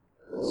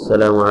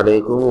السلام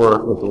علیکم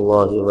ورحمۃ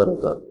اللہ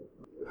وبرکاتہ۔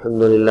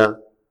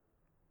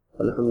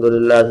 الحمد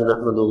للہ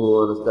نحمده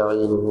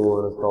ونستعینه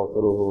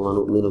ونستغفره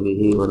ونؤمن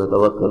به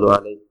ونتوکل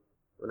علیہ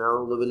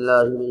ونعوذ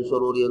باللہ من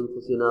شرور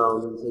انفسنا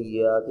ومن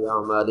سیئات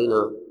اعمالنا،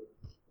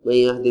 من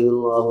يهده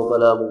الله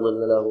فلا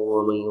مضل له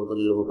ومن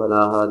يضلل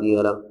فلا هادي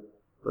له،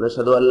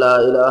 ونشهد ان لا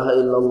اله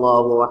الا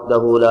الله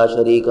وحده لا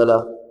شريك له،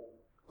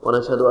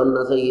 ونشهد ان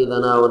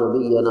سيدنا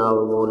ونبينا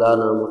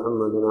ومولانا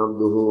محمد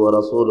عبده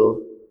ورسوله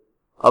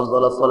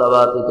افضل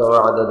صلواتك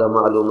وعدد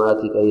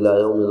معلوماتك الى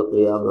يوم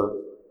القيامه.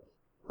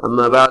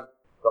 اما بعد،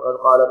 فقد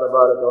قال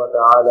تبارك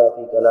وتعالى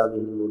في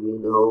كلامه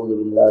المبين: اعوذ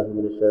بالله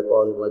من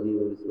الشيطان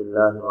الرجيم، بسم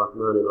الله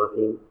الرحمن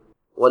الرحيم،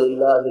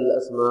 ولله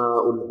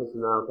الاسماء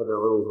الحسنى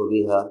فادعوه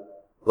بها.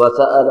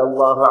 وسأل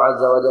الله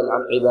عز وجل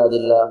عن عباد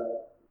الله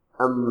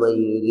امن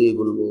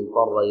يجيب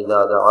المضطر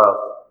اذا دعاه.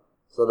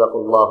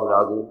 صدق الله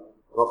العظيم.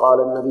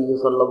 وقال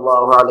النبي صلى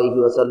الله عليه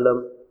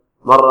وسلم: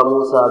 مر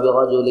موسى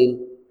برجل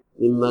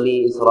من بني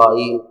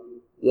إسرائيل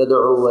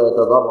يدعو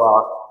ويتضرع،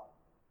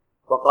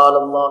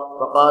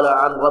 فقال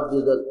عن رب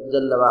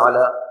جل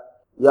وعلا: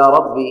 يا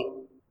ربي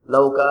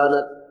لو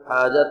كانت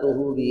حاجته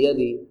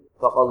بيدي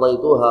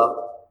فقضيتها.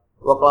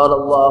 وقال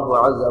الله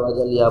عز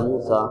وجل: يا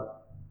موسى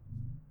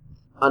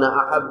أنا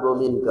أحب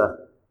منك،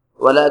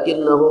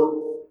 ولكنه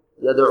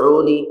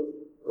يدعوني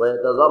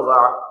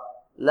ويتضرع،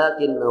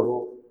 لكنه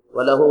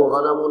وله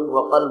غنم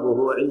وقلبه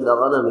عند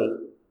غنمي،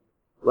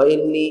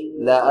 وإني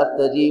لا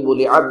أستجيب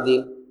لعبد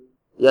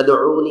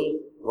يدعوني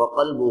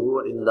وقلبه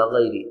عند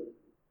غيري.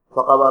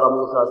 فقبر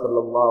موسى صلی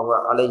اللہ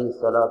علیہ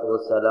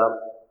السلام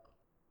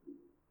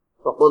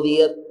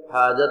فقضیت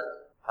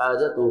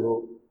حاجته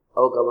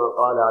او كما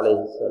قال علیہ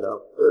السلام.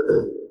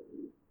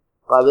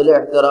 قابل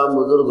احترام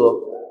بزرگوں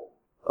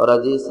اور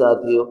عزیز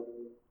ساتھیوں،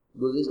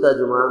 گزشتہ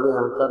جمعہ میں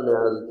حقر نے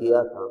عرض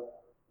کیا تھا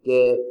کہ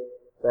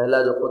پہلا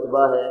جو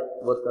خطبہ ہے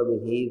وہ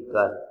تمہید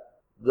کا ہے۔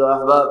 جو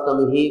احباب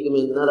تمہید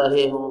میں نہ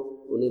رہے ہوں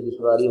انہیں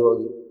دشواری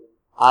ہوگی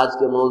آج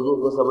کے موضوع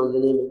کو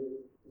سمجھنے میں،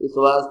 اس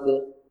واسطے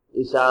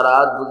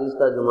اشارات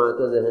گزشتہ جمعہ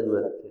کے ذہن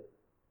میں رکھیں۔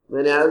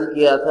 میں نے عرض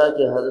کیا تھا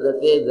کہ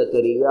حضرت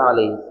زکریا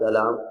علیہ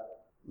السلام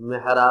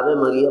محراب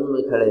مریم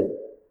میں کھڑے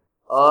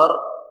اور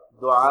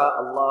دعا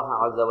اللہ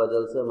عز و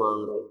جل سے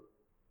مانگ رہے۔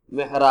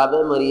 محراب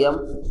مریم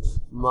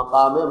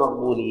مقام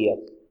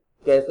مقبولیت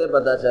کیسے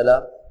پتہ چلا؟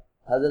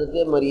 حضرت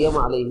مریم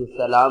علیہ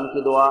السلام کی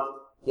دعا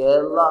کہ اے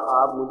اللہ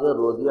آپ مجھے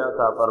روزی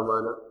عطا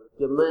فرمانا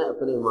کہ میں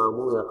اپنے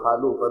ماموں یا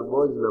خالو پر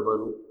بوجھ نہ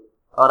بنوں،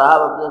 اور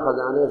آپ اپنے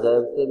خزانے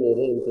غیب سے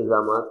میرے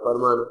انتظامات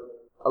فرمانا۔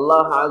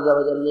 اللہ عز و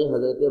جل نے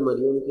حضرت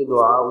مریم کی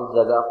دعا اس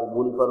جگہ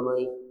قبول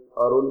فرمائی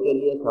اور ان کے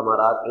لیے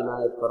ثمرات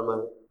عنایت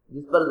فرمائے،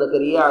 جس پر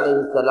زکریا علیہ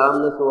السلام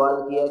نے سوال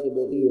کیا کہ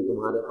بیٹی یہ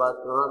تمہارے پاس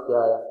کہاں سے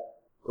آیا؟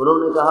 انہوں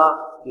نے کہا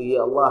کہ یہ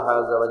اللہ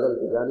عز و جل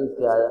کی جانب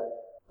سے آیا۔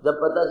 جب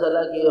پتہ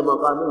چلا کہ یہ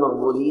مقام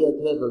مقبولیت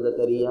ہے تو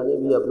زکریا نے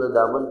بھی اپنا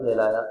دامن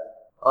پھیلایا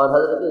اور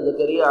حضرت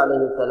زکریا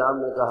علیہ السلام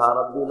نے کہا: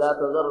 ربی لا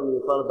تذرنی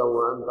فردا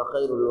وانت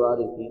خیر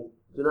الوارثین۔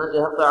 چنانچہ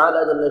حق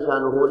تعالی جل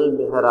شانہ نے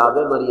محراب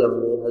مریم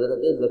میں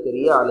حضرت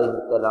زکریا علیہ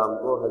السلام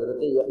کو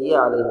حضرت یحییٰ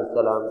علیہ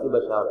السلام کی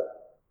بشارت۔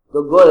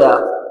 تو گویا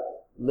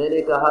میں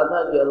نے کہا تھا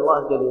کہ اللہ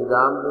کے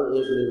نظام میں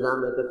ایک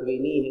نظام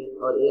تکوینی ہے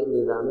اور ایک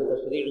نظام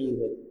تشریعی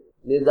ہے۔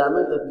 نظام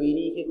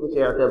تکوینی کے کچھ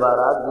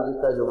اعتبارات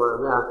گزشتہ جمعہ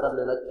میں آخر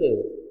نے رکھے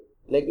ہیں،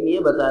 لیکن یہ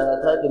بتایا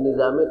تھا کہ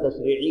نظام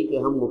تشریعی کے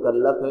ہم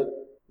مکلف ہیں۔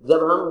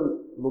 جب ہم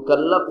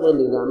مکلف ہیں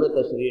نظام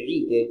تشریعی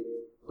کے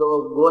تو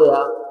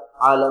گویا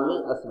عالم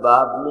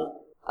اسباب میں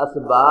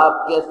اسباب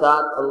کے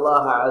ساتھ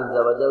اللہ عز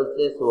و جل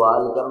سے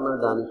سوال کرنا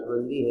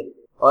دانشمندی ہے،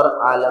 اور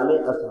عالم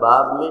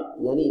اسباب میں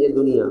یعنی یہ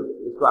دنیا،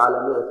 اس کو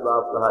عالم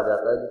اسباب کہا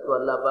جاتا ہے جس کو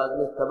اللہ پاک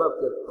نے سبب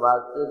کے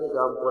واسطے سے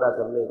کام پورا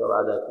کرنے کا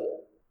وعدہ کیا۔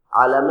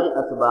 عالم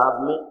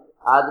اسباب میں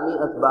آدمی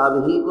اسباب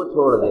ہی کو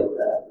چھوڑ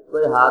دیتا ہے،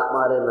 کوئی ہاتھ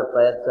مارے نہ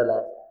پیر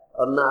چلائے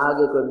اور نہ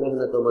آگے کوئی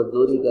محنت و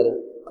مزدوری کرے،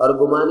 اور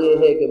گمان یہ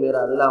ہے کہ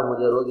میرا اللہ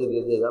مجھے روزی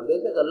دے دے گا۔ بے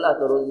شک اللہ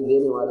کا روزی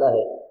دینے والا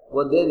ہے،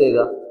 وہ دے دے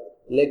گا،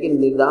 لیکن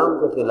نظام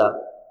کے خلاف،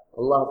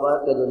 اللہ پاک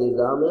کا جو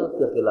نظام ہے اس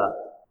کے خلاف۔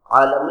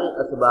 عالم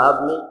اسباب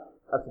میں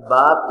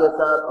اسباب کے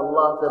ساتھ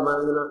اللہ سے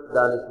مانگنا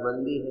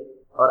دانشمندی ہے،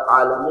 اور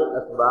عالم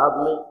اسباب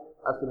میں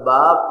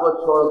اسباب کو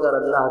چھوڑ کر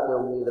اللہ سے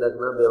امید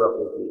رکھنا بے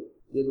وقوفی ہے۔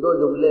 یہ دو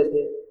جملے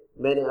تھے،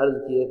 میں نے عرض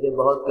کیے تھے،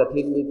 بہت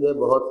کٹھن بھی تھے،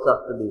 بہت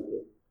سخت بھی تھے۔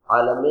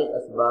 عالم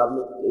اسباب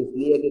میں اس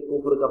لیے کہ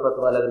کفر کا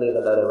فتویٰ لگنے کا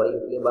ڈر ہے بھائی،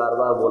 اس لیے بار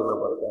بار بولنا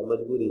پڑتا ہے،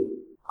 مجبوری ہے۔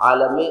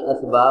 عالم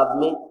اسباب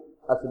میں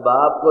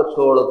اسباب کو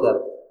چھوڑ کر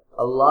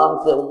اللہ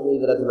سے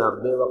امید رکھنا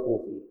بے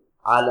وقوفی۔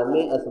 عالم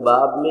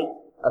اسباب میں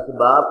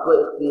اسباب کو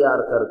اختیار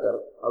کر کر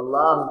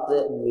اللہ سے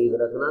امید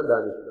رکھنا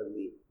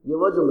دانشمندی۔ یہ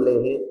وہ جملے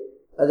ہیں،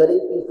 اگر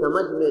اس کی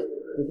سمجھ میں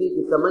کسی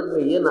کی سمجھ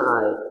میں یہ نہ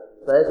آئے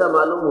تو ایسا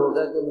معلوم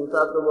ہوگا کہ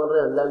موسیٰ تو بول رہے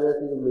ہیں اللہ میں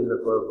سے امید نہ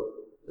کرو،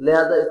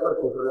 لہذا اس پر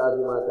کفر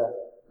لازم آتا ہے۔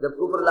 جب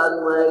کفر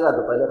لازم آئے گا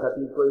تو پہلے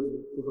خطیب کو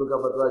کفر کا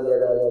فتویٰ دیا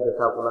جائے گا کہ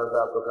صاحب فلاں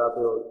صاحب تو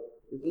کافر ہو،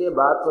 اس لیے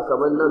بات کو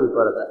سمجھنا بھی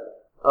پڑتا ہے۔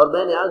 اور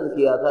میں نے عرض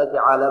کیا تھا کہ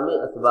عالم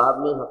اسباب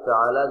میں حق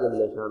تعالی جل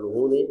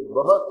شانہ نے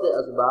بہت سے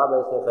اسباب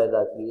ایسے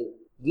پیدا کیے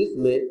جس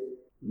میں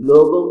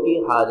لوگوں کی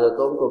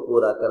حاجتوں کو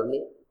پورا کرنے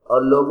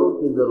اور لوگوں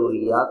کی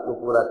ضروریات کو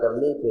پورا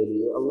کرنے کے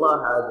لیے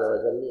اللہ عز و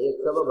جل نے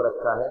ایک سبب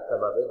رکھا ہے،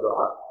 سبب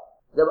دعا۔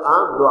 جب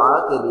آپ دعا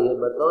کے لیے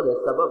بطور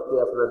سبب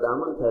کے اپنا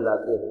دامن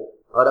پھیلاتے ہیں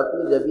اور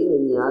اپنی جبین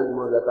نیاز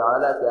مولا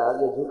تعالیٰ کے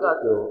آگے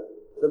جھکاتے ہو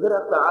تو پھر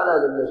اب تعالیٰ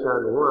جل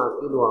شانہ آپ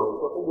کی دعاؤں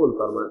کو قبول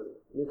فرماتے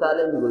ہیں۔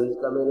 مثالیں بھی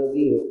گزشتہ میں نے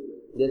دی ہیں،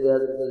 جیسے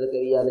حضرت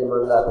زکریا نے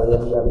مانگا تو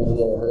یحییٰ مل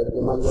گئے، حضرت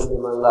مریم نے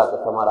مانگا تو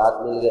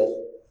ثمرات مل گئے،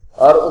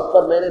 اور اس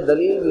پر میں نے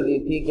دلیل بھی دی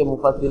تھی کہ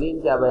مفسرین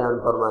کیا بیان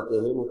فرماتے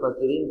ہیں۔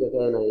 مفسرین کا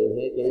کہنا یہ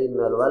ہے کہ ان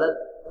الولد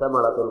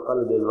ثمرۃ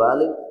القلب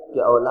الوالد،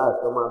 کہ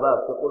اولاد تو ماں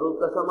باپ کے قلوب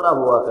کا ثمرہ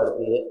ہوا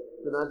کرتی ہے،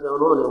 چنانچہ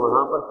انہوں نے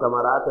وہاں پر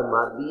ثمرات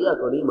مادیہ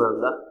کو نہیں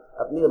مانگا،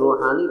 اپنی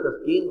روحانی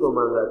تسکین کو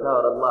مانگا تھا،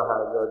 اور اللہ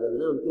عز و جل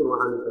نے ان کی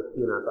روحانی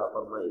تسکین عطا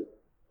فرمائی۔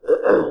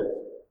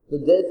 تو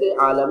جیسے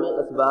عالم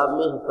اسباب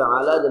میں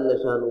تعالیٰ جل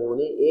شانہ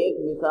نے ایک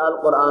مثال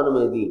قرآن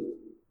میں دی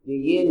کہ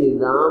یہ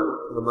نظام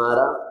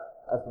ہمارا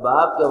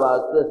اسباب کے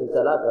واسطے سے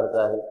چلا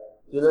کرتا ہے،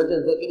 چنانچہ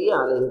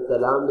زکریا علیہ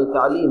السلام نے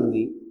تعلیم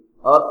دی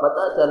اور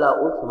پتہ چلا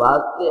اس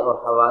واسطے اور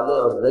حوالے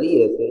اور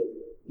ذریعے سے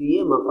کہ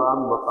یہ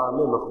مقام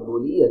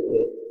مقبولیت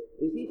ہے۔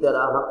 اسی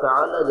طرح حق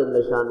تعالیٰ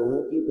جل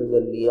شانہ کی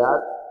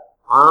تجلیات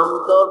عام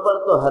طور پر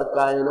تو ہر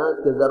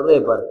کائنات کے ذرے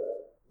پر،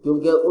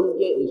 کیونکہ ان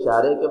کے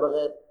اشارے کے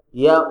بغیر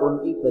یا ان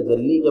کی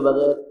تجلی کے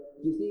بغیر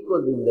کسی کو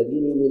زندگی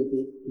نہیں ملتی،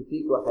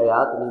 کسی کو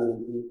حیات نہیں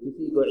ملتی،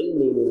 کسی کو علم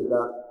نہیں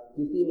ملتا،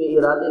 کسی میں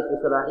ارادے کی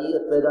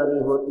صلاحیت پیدا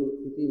نہیں ہوتی،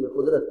 کسی میں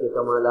قدرت کے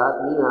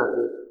کمالات نہیں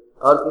آتے،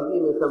 اور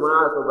کسی میں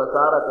سماعت و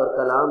بصارت اور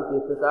کلام کی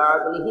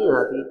استطاعت نہیں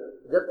آتی،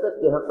 جب تک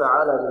کہ حق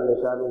تعالیٰ جل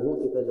شانہ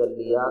کی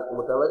تجلیات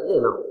متوجہ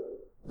نہ ہو۔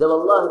 جب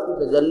اللہ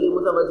کی تجلی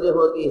متوجہ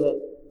ہوتی ہے،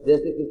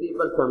 جیسے کسی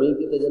پر سمیع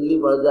کی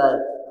تجلی پڑ جائے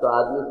تو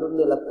آدمی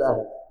سننے لگتا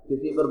ہے،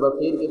 کسی پر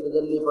بصیر کی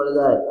تجلی پڑ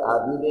جائے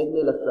آدمی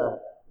دیکھنے لگتا ہے،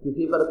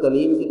 کسی پر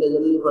کلیم کی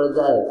تجلی پڑ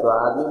جائے تو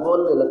آدمی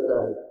بولنے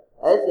لگتا ہے۔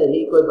 ایسے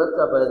ہی کوئی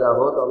بچہ پیدا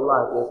ہو تو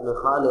اللہ کے اس میں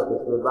خالق،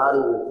 اس میں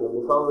باری، اس میں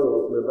مصور،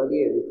 اس میں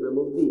بدیع، اس میں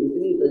مبدی،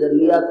 اتنی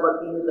تجلیات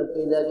پڑتی ہیں تب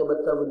کہیں جا کے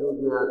بچہ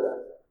وجود میں آتا ہے۔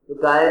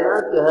 تو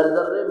کائنات کے ہر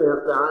ذرے میں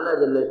حق تعالیٰ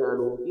جل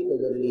شانہ کی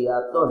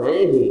تجلیات تو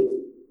ہیں ہی،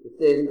 اس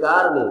سے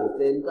انکار نہیں، اس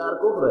سے انکار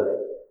کفر ہے،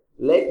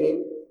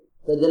 لیکن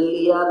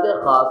تجلیات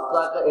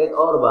خاصہ کا ایک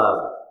اور باب،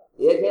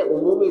 ایک ہے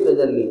عمومی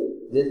تجلی،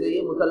 جیسے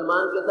یہ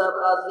مسلمان کے ساتھ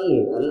خاص نہیں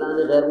ہے، اللہ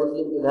نے غیر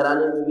مسلم کے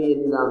گھرانے میں بھی یہ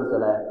نظام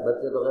چلایا،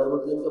 بچے تو غیر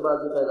مسلم کے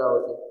پاس بھی پیدا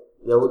ہوتے،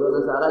 یہود و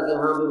نصارہ کے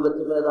ہاں بھی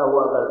بچے پیدا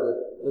ہوا کرتے،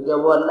 تو کیا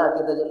وہ اللہ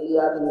کی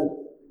تجلیات نہیں؟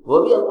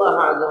 وہ بھی اللہ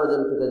عز و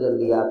جل کی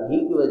تجلیات ہی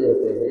کی وجہ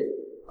سے ہے،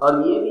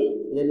 اور یہ بھی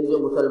یعنی جو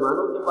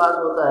مسلمانوں کے پاس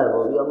ہوتا ہے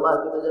وہ بھی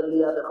اللہ کی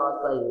تجلیات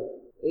خاصہ ہی ہے۔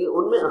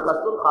 ان میں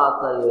اخص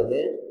الخاصہ یہ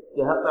ہے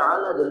کہ حق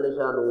تعالیٰ جل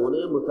شانہ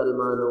نے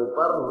مسلمانوں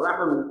پر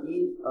رحم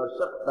کی اور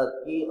شفقت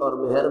کی اور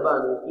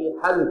مہربانی کی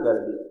حد کر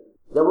دی۔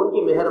 جب ان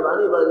کی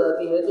مہربانی بڑھ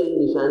جاتی ہے تو یہ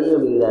نشانیاں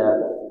مل جایا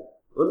کرتی ہیں۔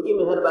 ان کی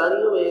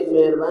مہربانیوں میں ایک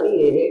مہربانی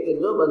یہ ہے کہ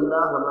جو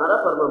بندہ ہمارا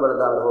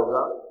فرمانبردار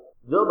ہوگا،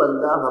 جو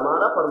بندہ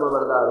ہمارا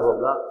فرمانبردار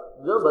ہوگا،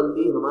 جو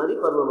بندی ہماری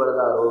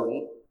فرمانبردار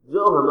ہوگی،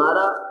 جو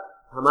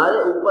ہمارے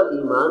اوپر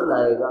ایمان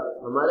لائے گا،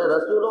 ہمارے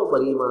رسولوں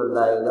پر ایمان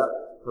لائے گا،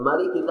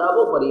 ہماری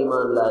کتابوں پر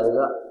ایمان لائے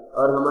گا،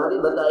 اور ہماری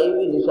بتائی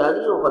ہوئی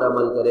نشانیوں پر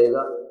عمل کرے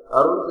گا،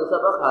 اور ان سے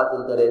سبق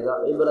حاصل کرے گا،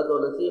 عبرت و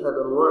نصیحت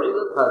اور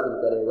موعظت حاصل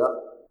کرے گا،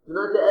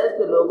 چنانچہ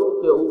ایسے لوگوں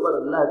کے اوپر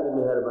اللہ کی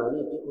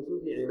مہربانی کی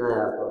خصوصی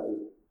عنایات ہوتی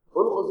ہیں۔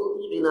 ان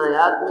خصوصی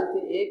عنایات میں سے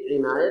ایک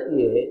عنایت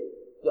یہ ہے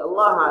کہ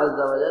اللہ عز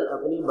و جل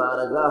اپنی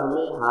بارگاہ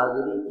میں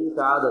حاضری کی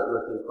سعادت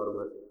نصیب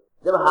فرماتے ہیں۔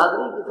 جب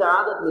حاضری کی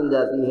سعادت مل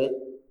جاتی ہے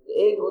تو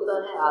ایک ہوتا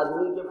ہے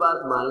آدمی کے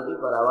پاس مال کی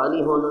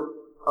فراوانی ہونا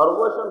اور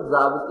وہ شخص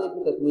ضابطے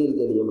کی تکمیل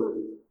کے لیے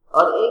مالی،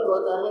 اور ایک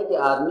ہوتا ہے کہ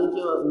آدمی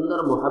کے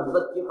اندر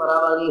محبت کی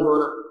فراوانی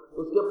ہونا،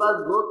 اس کے پاس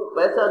گو کہ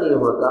پیسہ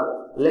نہیں ہوتا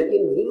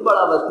لیکن دل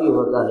بڑا وسیع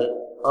ہوتا ہے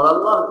اور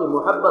اللہ کی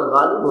محبت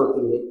غالب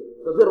ہوتی ہے،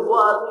 تو پھر وہ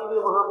آدمی بھی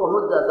وہاں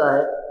پہنچ جاتا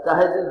ہے،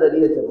 چاہے جس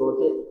ذریعے سے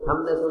پہنچے۔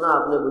 ہم نے سنا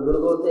اپنے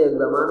بزرگوں سے ایک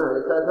زمانہ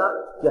ایسا تھا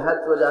کہ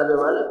حج کو جانے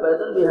والے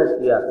پیدل بھی حج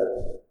کیا کرتے،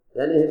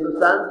 یعنی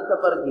ہندوستان سے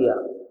سفر کیا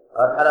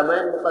اور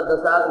حرمین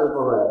مقدسات میں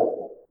پہنچ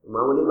گئے۔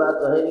 معمولی بات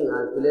تو ہے نہیں،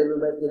 آج پلین میں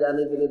بیٹھ کے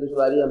جانے کے لیے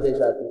دشواریاں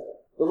پیش آتی،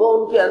 تو وہ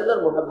ان کے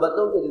اندر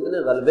محبتوں کے جتنے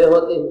غلبے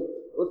ہوتے ہیں،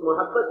 اس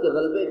محبت کے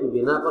غلبے کی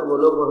بنا پر وہ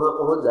لوگ وہاں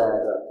پہنچ جایا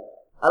کرتے۔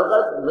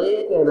 الغرض میں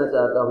یہ کہنا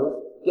چاہتا ہوں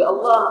کہ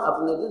اللہ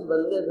اپنے جس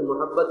بندے سے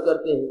محبت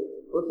کرتے ہیں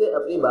اسے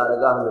اپنی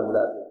بارگاہ میں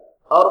بلاتے ہیں،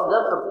 اور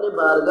جب اپنے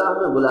بارگاہ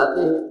میں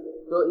بلاتے ہیں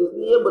تو اس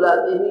لیے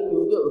بلاتے ہیں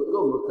کیونکہ اس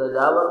کو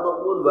مستجاب اور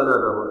مقبول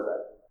بنانا ہوتا ہے۔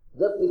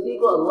 جب کسی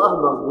کو اللہ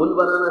مقبول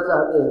بنانا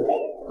چاہتے ہیں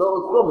تو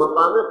اس کو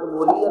مقام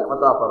قبولیت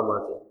عطا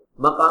فرماتے ہیں۔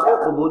 مقام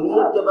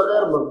قبولیت کے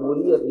بغیر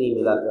مقبولیت نہیں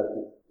ملا کرتی۔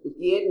 اس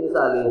کی ایک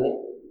مثال یہ ہے،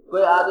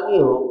 کوئی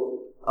آدمی ہو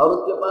اور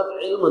اس کے پاس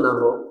علم نہ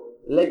ہو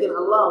لیکن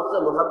اللہ اس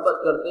سے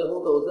محبت کرتے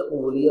ہوں تو اسے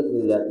قبولیت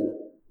مل جاتی ہے۔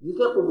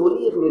 جسے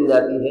قبولیت مل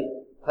جاتی ہے،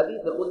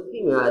 حدیث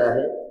قدسی میں آیا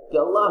ہے کہ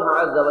اللہ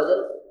عز و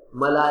جل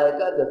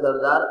ملائکہ کے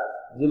سردار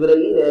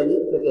جبرائیل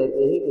امین سے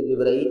کہتے ہیں کہ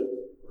جبرائیل،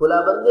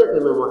 فلاں بندے سے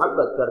میں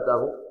محبت کرتا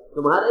ہوں،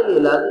 تمہارے لیے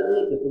لازم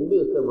ہے کہ تم بھی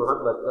اس سے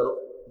محبت کرو۔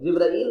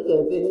 جبرائیل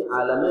کہتے ہیں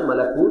عالم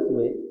ملکوت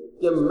میں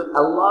کہ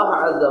اللہ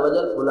عز و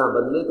جل فلاں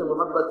بندے سے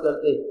محبت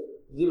کرتے ہیں،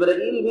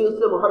 جبرائیل بھی اس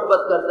سے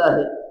محبت کرتا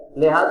ہے،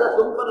 لہذا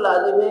تم پر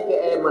لازم ہے کہ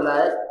اے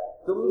ملائک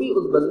تم بھی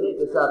اس بندے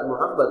کے ساتھ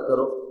محبت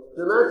کرو۔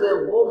 چنانچہ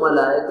وہ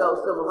ملائکہ اس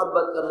سے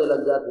محبت کرنے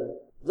لگ جاتے ہیں۔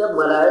 جب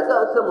ملائکہ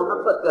اس سے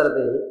محبت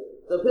کرتے ہیں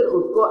تو پھر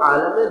اس کو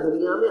عالم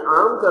دنیا میں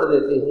عام کر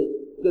دیتے ہیں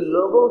کہ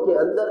لوگوں کے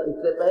اندر، اس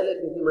سے پہلے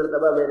کسی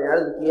مرتبہ میں نے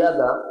عرض کیا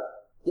تھا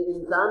کہ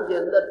انسان کے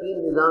اندر 3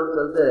 نظام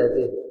چلتے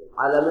رہتے ہیں،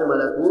 عالم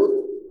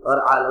ملکوت اور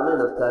عالم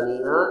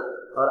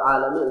نفسانیات اور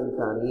عالم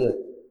انسانیت۔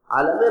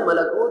 عالم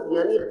ملکوت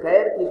یعنی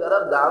خیر کی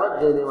طرف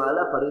دعوت دینے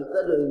والا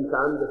فرشتہ جو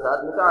انسان کے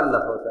ساتھ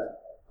متعلق ہوتا ہے،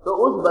 تو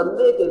اس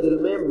بندے کے دل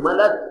میں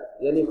ملک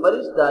یعنی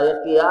فرشتہ یہ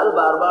خیال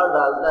بار بار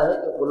ڈالتا ہے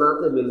کہ فلاں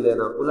سے مل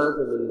لینا، فلاں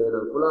سے مل لینا،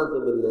 فلاں سے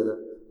مل لینا۔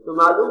 تو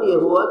معلوم یہ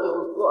ہوا کہ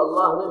اس کو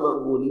اللہ نے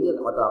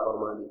مقبولیت عطا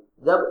فرما دی۔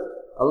 جب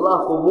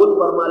اللہ قبول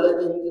فرما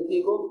لیتے ہیں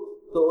کسی کو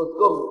تو اس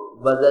کو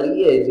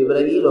بذریعہ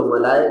جبرائیل و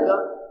ملائکہ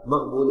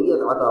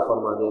مقبولیت عطا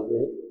فرما دیتے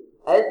ہیں۔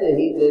 ایسے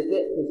ہی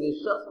جیسے کسی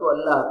شخص کو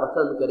اللہ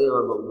پسند کرے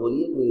اور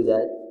مقبولیت مل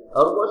جائے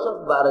اور وہ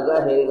شخص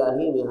بارگاہ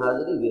الہی میں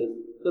حاضری دے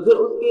تو پھر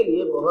اس کے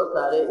لیے بہت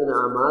سارے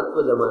انعامات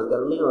کو جمع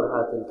کرنے اور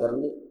حاصل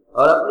کرنے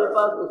اور اپنے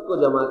پاس اس کو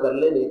جمع کر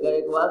لینے کا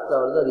ایک واسطہ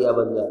اور ذریعہ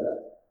بن جاتا ہے۔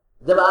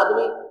 جب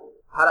آدمی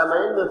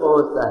حرمین میں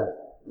پہنچتا ہے،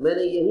 میں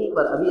نے یہیں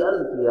پر ابھی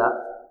عرض کیا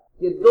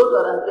کہ 2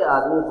 طرح کے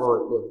آدمی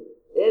پہنچتے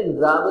ہیں، ایک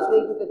ضابطے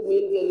کی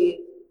تکمیل کے لیے،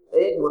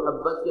 ایک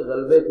محبت کے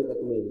غلبے کی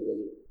تکمیل کے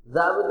لیے۔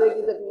 ضابطے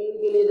کی تکمیل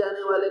کے لیے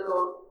جانے والے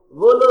کون؟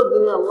 وہ لوگ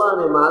جنہیں اللہ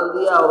نے مال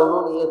دیا اور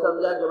انہوں نے یہ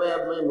سمجھا کہ میں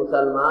اب میں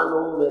مسلمان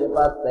ہوں، میرے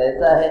پاس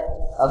پیسہ ہے،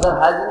 اگر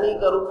حج نہیں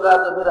کروں گا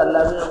تو پھر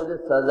اللہ میاں مجھے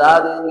سزا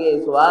دیں گے،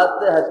 اس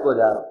واسطے حج کو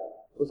جا رہا ہوں۔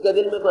 اس کے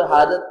دل میں کوئی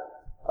حاجت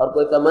اور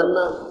کوئی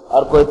تمنا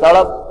اور کوئی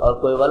تڑپ اور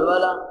کوئی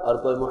ولولہ اور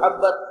کوئی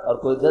محبت اور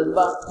کوئی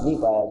جذبہ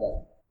نہیں پایا جاتا،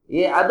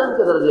 یہ عدم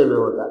کے درجے میں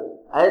ہوتا ہے۔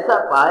 ایسا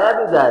پایا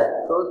بھی جائے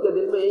تو اس کے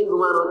دل میں یہی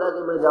گمان ہوتا ہے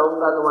کہ میں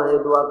جاؤں گا تو وہاں یہ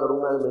دعا کروں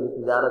گا کہ میری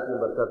تجارت میں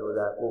برکت ہو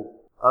جائے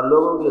اور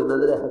لوگوں کی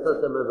نظر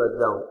حسد سے میں بچ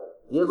جاؤں،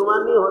 یہ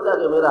گمان نہیں ہوتا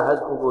کہ میرا حج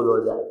قبول ہو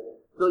جائے۔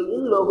 تو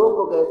ان لوگوں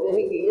کو کہتے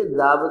ہیں کہ یہ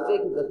ضابطے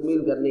کی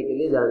تکمیل کرنے کے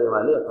لیے جانے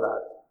والے افراد۔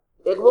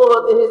 ایک وہ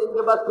ہوتے ہیں جن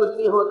کے پاس کچھ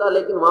نہیں ہوتا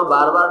لیکن وہاں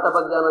بار بار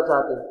ٹپک جانا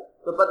چاہتے ہیں،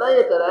 تو پتہ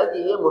یہ چلا ہے کہ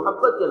یہ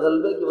محبت کے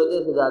غلبے کی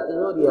وجہ سے جاتے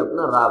ہیں اور یہ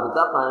اپنا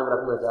رابطہ قائم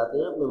رکھنا چاہتے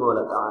ہیں اپنے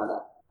مولا تعالیٰ۔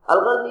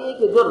 الغرض یہ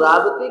کہ جو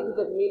رابطے کی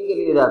تکمیل کے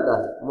لیے جاتا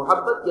ہے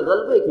محبت کے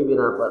غلبے کی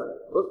بنا پر،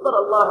 اس پر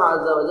اللہ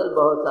عز و جل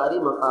بہت ساری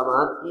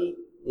مقامات کی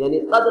یعنی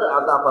قدر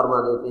عطا فرما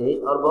دیتے ہیں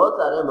اور بہت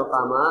سارے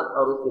مقامات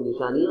اور اس کی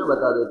نشانیاں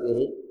بتا دیتے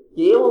ہیں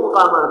کہ یہ وہ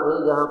مقامات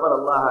ہیں جہاں پر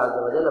اللہ عز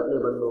و جل اپنے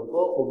بندوں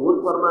کو قبول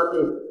فرماتے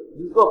ہیں،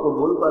 جس کو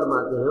قبول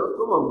فرماتے ہیں اس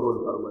کو مقبول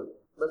فرماتے ہیں۔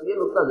 بس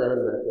یہ نقطہ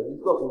ذہن میں رکھیں،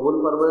 جس کو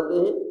قبول فرماتے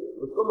ہیں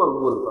اس کو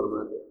مقبول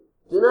فرماتے ہیں۔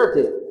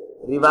 چنانچہ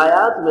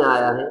روایات میں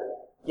آیا ہے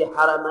کہ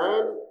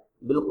حرمین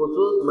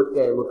بالخصوص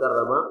مکہ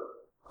مکرمہ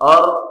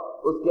اور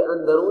اس کے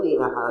اندرونی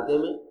احاطے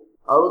میں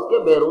اور اس کے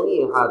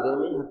بیرونی احاطے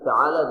میں حق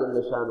تعالیٰ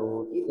جل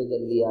شانہ کی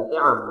تجلیات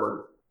عامہ،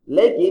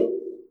 لیکن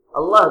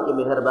اللہ کی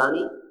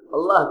مہربانی،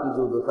 اللہ کی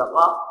جود و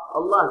سخا،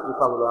 اللہ کی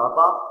فضل و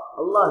عطا،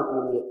 اللہ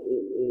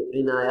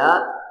کی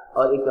عنایات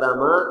اور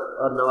اکرامات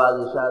اور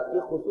نوازشات کی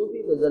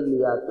خصوصی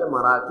تجلیات کے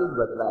مراکز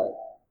بتلائے۔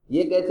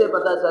 یہ کیسے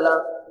پتہ چلا؟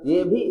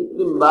 یہ بھی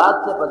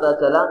استنباط سے پتہ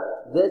چلا،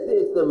 جیسے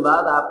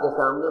استنباط آپ کے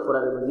سامنے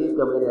قرآن مجید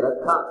کا میں نے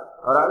رکھا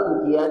اور عرض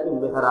کیا کہ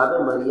محراب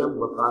مریم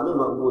مقام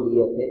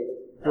مقبولیت ہے،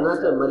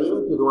 چنانچہ مریم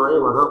کی دعائیں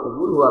وہاں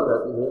قبول ہوا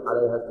کرتی ہیں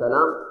علیہ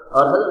السلام،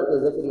 اور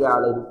حضرت زکریا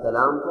علیہ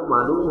السلام کو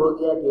معلوم ہو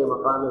گیا کہ یہ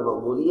مقام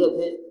مقبولیت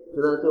ہے،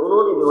 چنانچہ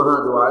انہوں نے بھی وہاں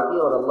دعا کی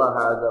اور اللہ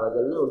عز و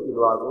جل نے ان کی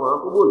دعا کو وہاں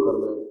قبول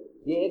فرمایا۔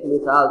 یہ ایک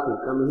مثال تھی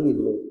تمہید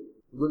میں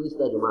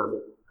گزشتہ جمعہ میں۔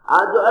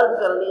 آج جو عرض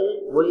کرنی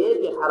ہے وہ یہ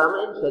کہ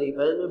حرمین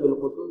شریفین میں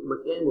بالخصوص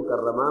مکہ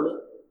مکرمہ میں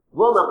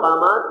وہ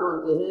مقامات کون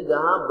سے ہیں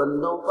جہاں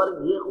بندوں پر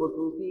یہ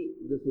خصوصی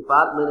جو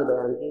صفات میں نے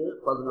بیان کی ہیں،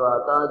 فضل و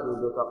عطا،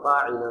 جود و سخا،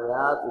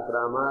 عنایات،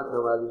 اکرامات،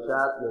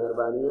 نوازشات،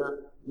 مہربانیاں،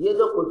 یہ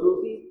جو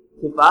خصوصی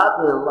صفات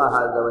ہیں اللہ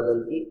عز و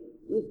جل کی،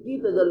 اس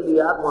کی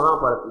تجلیات وہاں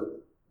پڑتی ہیں۔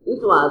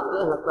 اس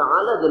واسطے حق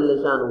تعالیٰ جل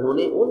شانہ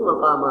نے ان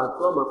مقامات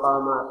کو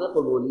مقامات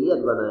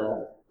قبولیت بنایا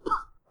ہے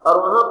اور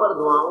وہاں پر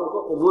دعاؤں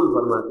کو قبول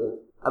فرماتے ہیں۔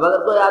 اب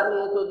اگر کوئی آدمی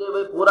یہ سوچے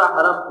بھائی پورا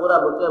حرم پورا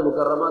مکہ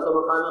مکرمہ تو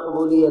مقام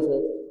قبولیت ہے،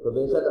 تو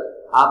بے شک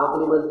آپ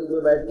اپنی مسجد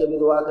میں بیٹھ کے بھی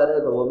دعا کریں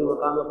تو وہ بھی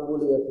مقام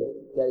قبولیت ہے،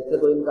 کیا اس سے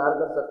کوئی انکار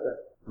کر سکتا ہے؟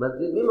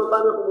 مسجد بھی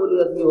مقام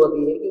قبولیت بھی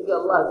ہوتی ہے کیونکہ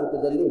اللہ کی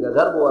تجلی کا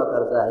گھر ہوا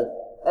کرتا ہے۔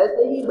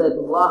 ایسے ہی بیت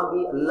اللہ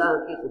بھی اللہ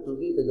کی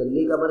خصوصی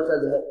تجلی کا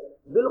مرکز ہے،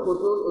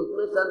 بالخصوص اس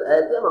میں چند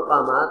ایسے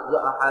مقامات جو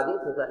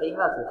احادیث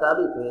صحیحہ سے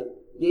ثابت ہیں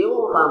کہ وہ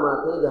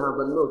مقامات ہیں جہاں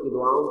بندوں کی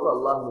دعاؤں کو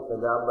اللہ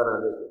مستجاب بنا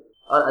دیتے۔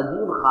 اور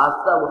عجیب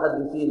خاصہ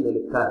محدثین نے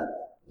لکھا ہے،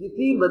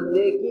 کسی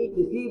بندے کی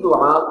کسی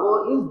دعا کو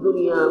اس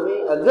دنیا میں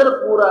اگر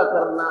پورا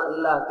کرنا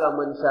اللہ کا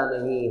منشا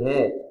نہیں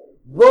ہے،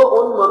 وہ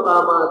ان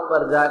مقامات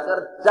پر جا کر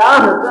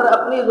چاہ کر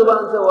اپنی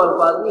زبان سے وہ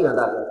الفاظ نہیں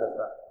ادا کر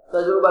سکتا۔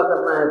 تجربہ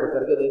کرنا ہے تو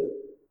کر کے دیکھ،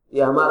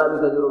 یہ ہمارا بھی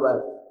تجربہ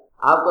ہے،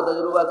 آپ کو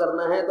تجربہ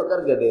کرنا ہے تو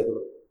کر کے دیکھ لو۔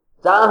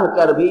 چاہ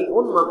کر بھی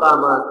ان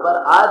مقامات پر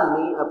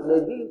آدمی اپنے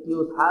دل کی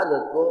اس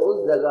حاجت کو اس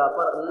جگہ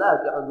پر اللہ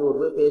کے حضور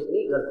میں پیش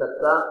نہیں کر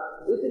سکتا،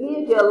 اس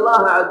لیے کہ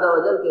اللہ عز و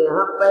جل کے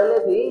یہاں پہلے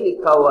سے ہی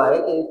لکھا ہوا ہے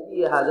کہ اس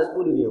کی یہ حاجت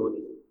پوری نہیں ہونی۔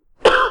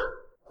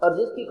 اور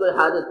جس کی کوئی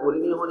حاجت پوری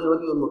نہیں ہونی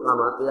ہوتی ان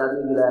مقامات پہ یاد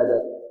نہیں دلایا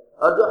جاتا،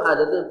 اور جو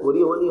حاجتیں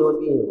پوری ہونی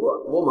ہوتی ہیں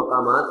وہ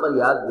مقامات پر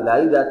یاد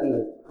دلائی جاتی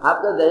ہیں۔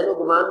 آپ کا ذہن و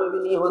گمان میں بھی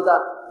نہیں ہوتا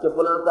کہ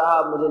فلاں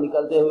صاحب مجھے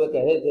نکلتے ہوئے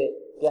کہے تھے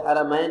کہ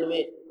حرمین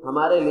میں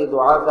ہمارے لیے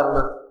دعا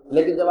کرنا،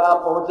 لیکن جب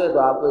آپ پہنچے تو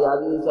آپ کو یاد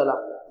ہی نہیں چلا۔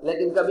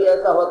 لیکن کبھی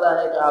ایسا ہوتا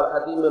ہے کہ آپ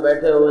حتیم میں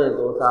بیٹھے ہوئے ہیں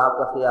تو صاحب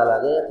کا خیال آ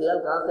گیا، یہ خیال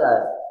کہاں سے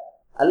آیا؟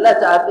 اللہ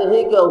چاہتے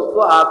ہیں کہ اس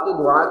کو آپ کی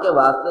دعا کے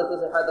واسطے سے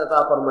صحت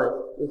عطا فرمائے،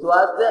 اس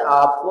واسطے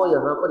آپ کو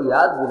یہاں پر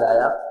یاد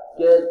دلایا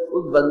کہ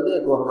اس بندے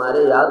کو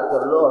ہمارے یاد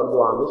کر لو اور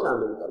دعا میں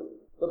شامل کر لو۔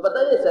 تو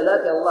پتہ یہ چلا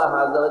کہ اللہ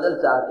عز و جل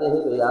چاہتے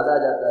ہیں تو یاد آ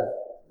جاتا ہے،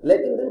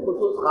 لیکن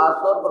بالخصوص خاص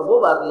طور پر وہ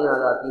باتیں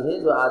یاد آتی ہیں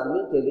جو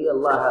آدمی کے لیے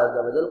اللہ عز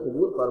و جل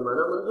قبول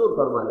فرمانا منظور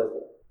فرما لیتے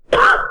ہیں،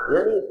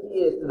 یعنی اس کی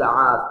یہ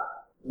استدعاءات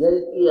یا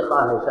اس کی یہ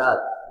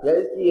خواہشات یا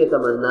اس کی یہ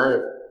تمنائیں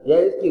یا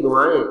اس کی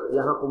دعائیں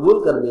یہاں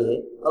قبول کرنی ہے،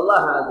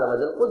 اللہ عز و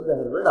جل خود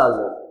ذہن میں ڈال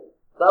دیتے ہیں۔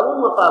 تو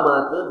ان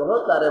مقامات میں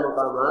بہت سارے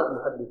مقامات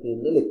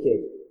محدثین نے لکھے،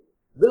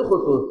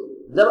 بالخصوص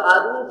جب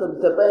آدمی سب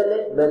سے پہلے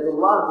بیت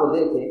اللہ کو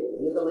دیکھے،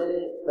 یہ تو میں نے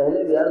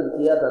پہلے بھی عرض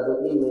کیا تھا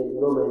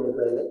 2 مہینے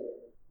پہلے،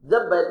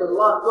 جب بیت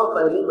اللہ کو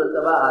پہلی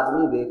مرتبہ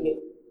آدمی دیکھے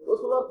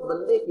اس وقت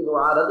بندے کی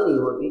دعا رد نہیں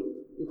ہوتی۔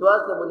 اس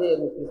واسطے مجھے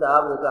مفتی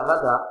صاحب نے کہا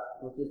تھا،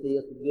 مفتی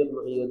سید صدیق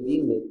محی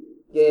الدین نے،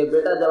 کہ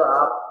بیٹا جب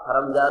آپ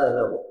حرم جا رہے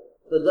ہو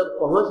تو جب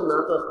پہنچنا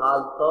تو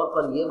خاص طور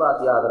پر یہ بات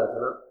یاد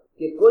رکھنا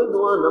کہ کوئی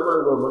دعا نہ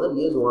مانگو مگر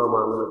یہ دعا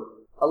مانگنا،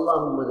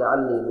 اللہم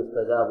اجعلنی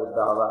مستجاب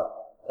الدعوات،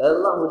 اے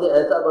اللہ مجھے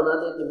ایسا بنا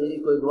دے کہ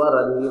میری کوئی دعا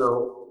رد ہی نہ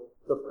ہو۔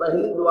 تو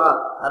پہلی دعا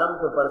حرم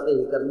سے پڑھتے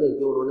ہی کرنے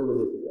کی انہوں نے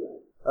مجھے سکھلایا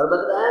اور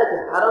بتایا کہ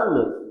حرم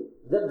میں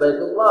جب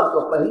بیت اللہ کو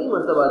پہلی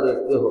مرتبہ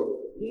دیکھتے ہو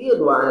پھر یہ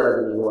دعائیں رد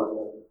نہیں ہوا۔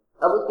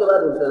 اب اس کے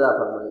بعد ابتدا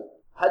فرمائی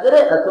حجر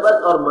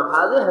اسود اور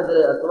محاذ حجر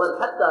اسود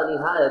حتی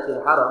نہایت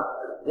الحرم،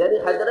 یعنی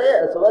حجر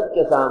اسود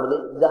کے سامنے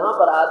جہاں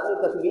پر آدمی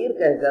تکبیر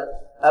کہہ کر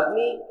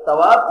اپنی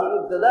طواف کی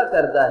ابتدا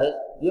کرتا ہے،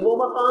 یہ وہ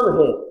مقام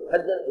ہے۔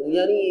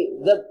 یعنی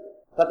جب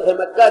فتح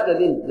مکہ کے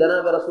دن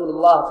جناب رسول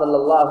اللہ صلی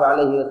اللہ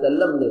علیہ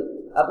وسلم نے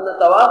اپنا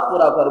طواف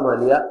پورا فرما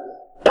لیا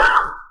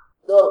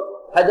تو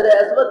حجر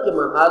اسود کے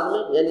محاذ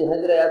میں یعنی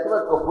حجر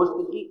اسود کو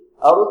خشک کی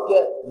اور اس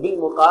کے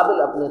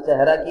بالمقابل اپنا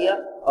چہرہ کیا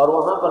اور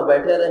وہاں پر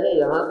بیٹھے رہے،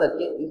 یہاں تک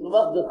کہ اس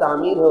وقت جو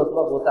تعمیر ہے اس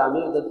وقت وہ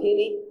تعمیر تو تھی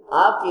نہیں،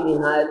 آپ کی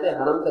نہایت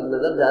حرم تک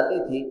نظر جاتی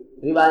تھی۔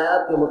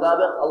 روایات کے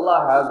مطابق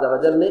اللہ عز و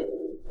جل نے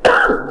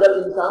جب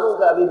انسانوں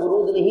کا ابھی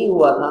بروج نہیں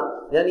ہوا تھا،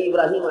 یعنی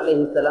ابراہیم علیہ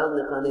السلام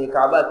نے خانہ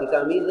کعبہ کی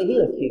تعمیر نہیں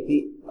رکھی تھی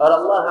اور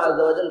اللہ عز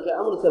و جل کے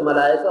امر سے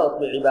ملائکہ اس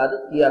میں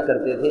عبادت کیا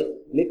کرتے تھے،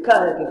 لکھا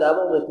ہے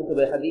کتابوں میں کتب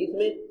حدیث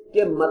میں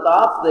کہ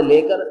مطاف سے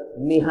لے کر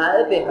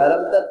نہایت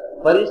حرم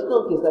تک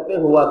فرشتوں کی صفیں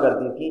ہوا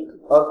کرتی تھی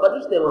اور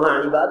فرشتے وہاں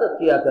عبادت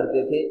کیا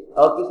کرتے تھے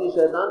اور کسی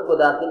شیطان کو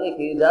داخلے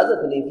کی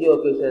اجازت نہیں تھی اور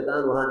کوئی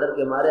شیطان وہاں ڈر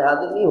کے مارے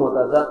حاضر نہیں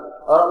ہوتا تھا۔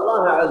 اور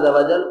اللہ عز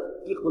و جل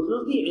کی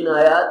خصوصی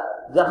عنایات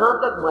جہاں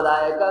تک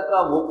ملائکہ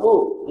کا وقوع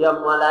یا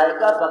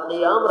ملائکہ کا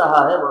قیام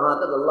رہا ہے وہاں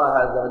تک اللہ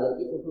عز و جل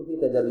کی خصوصی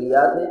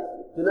تجلیات ہیں۔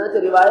 چنانچہ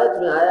روایت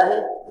میں آیا ہے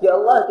کہ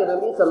اللہ کے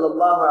نبی صلی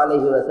اللہ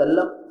علیہ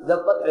وسلم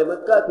جب فتح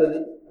مکہ کے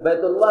دن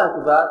بیت اللہ کے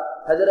بعد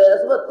حجر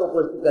اسود کو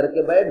خشک کر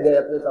کے بیٹھ گئے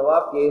اپنے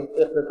طواف کے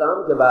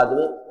اختتام کے بعد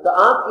میں، تو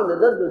آپ کی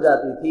نظر جو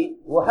جاتی تھی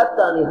وہ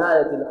حتی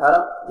نہایت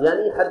الحرم،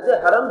 یعنی حد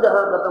حرم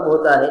جہاں ختم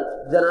ہوتا ہے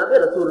جناب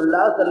رسول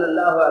اللہ صلی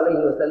اللہ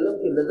علیہ وسلم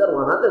کی نظر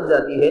وہاں تک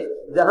جاتی ہے،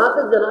 جہاں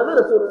تک جناب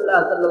رسول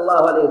اللہ صلی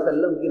اللہ علیہ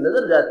وسلم کی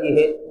نظر جاتی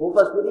ہے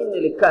مفسرین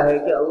نے لکھا ہے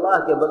کہ اللہ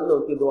کے بندوں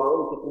کی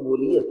دعاؤں کی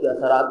قبولیت کے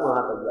اثرات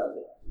وہاں تک جاتے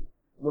ہیں۔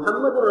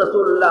 محمد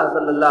الرسول اللہ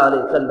صلی اللہ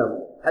علیہ وسلم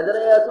حجر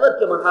اسود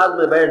کے محاذ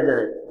میں بیٹھ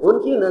جائیں، ان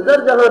کی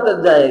نظر جہاں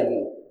تک جائے گی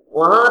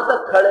وہاں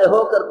تک کھڑے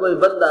ہو کر کوئی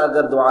بندہ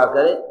اگر دعا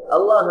کرے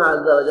اللہ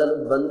عز و جل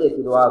اس بندے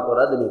کی دعا کو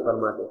رد نہیں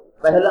فرماتے۔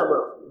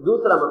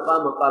 دوسرا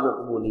مقام مقام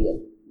قبولیت،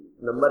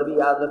 نمبر بھی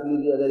یاد رکھ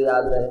لیجیے اگر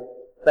یاد رہے۔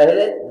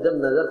 پہلے جب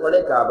نظر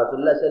پڑے کعبۃ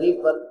اللہ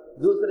شریف پر،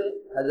 دوسرے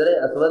حجر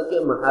اسود کے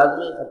محاذ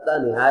میں حتی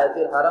نہایت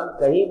الحرم،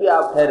 کہیں بھی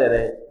آپ ٹھہرے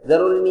رہیں،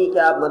 ضروری نہیں کہ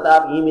آپ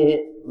مطاف ہی میں ہیں،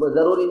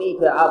 ضروری نہیں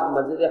کہ آپ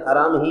مسجد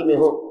حرام ہی میں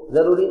ہو،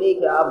 ضروری نہیں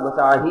کہ آپ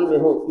مسعی ہی میں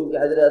ہو،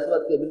 کیونکہ حجر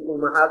اسود کے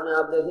بالکل محاذ میں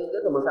آپ دیکھیں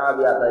گے تو مسعی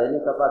بھی آتا ہے یعنی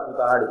صفا کی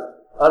پہاڑی،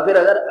 اور پھر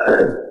اگر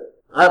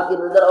آپ کی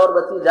نظر اور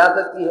بچی جا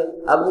سکتی ہے،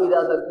 اب نہیں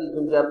جا سکتی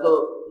کیونکہ اب تو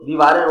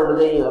دیواریں اڑ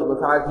گئی اور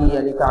مسعی کی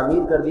یعنی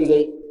تعمیر کر دی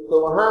گئی، تو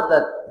وہاں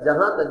تک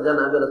جہاں تک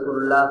جناب رسول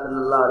اللہ صلی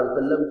اللہ علیہ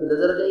وسلم کی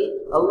نظر گئی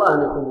اللہ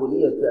نے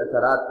قبولیت کے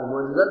اثرات کو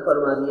منزل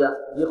فرما دیا۔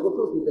 یہ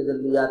خصوصی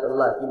تجلیات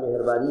اللہ کی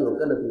مہربانیوں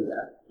کا نتیجہ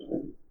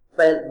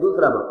ہے۔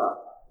 دوسرا مقام،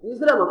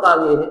 تیسرا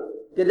مقام یہ ہے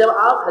کہ جب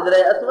آپ حجر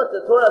اسود سے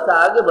تھوڑا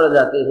سا آگے بڑھ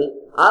جاتے ہیں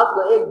آپ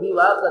کو ایک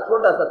دیوار کا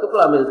چھوٹا سا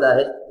ٹکڑا ملتا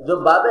ہے جو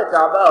باب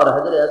کعبہ اور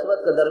حجر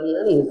اسود کا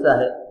درمیانی حصہ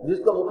ہے، جس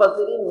کو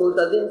مفسرین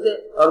ملتزم سے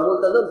اور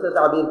ملتزم سے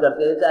تعبیر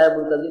کرتے ہیں، چاہے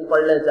ملتزم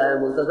پڑھ لیں چاہے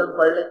ملتزم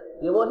پڑھ لیں۔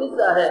 یہ وہ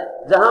حصہ ہے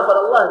جہاں پر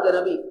اللہ کے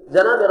نبی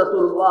جناب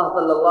رسول اللہ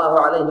صلی اللہ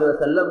علیہ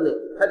وسلم نے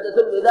حجۃ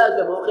الوداع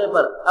کے موقع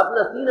پر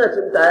اپنا سینہ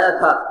چمٹایا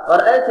تھا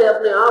اور ایسے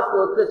اپنے آپ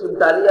کو اس سے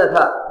چمٹا لیا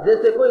تھا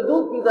جیسے کوئی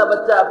دودھ پیتا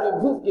بچہ اپنی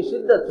بھوک کی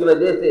شدت کی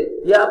وجہ سے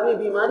یا اپنی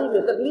بیماری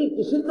میں تکلیف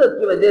کی شدت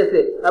کی وجہ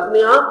سے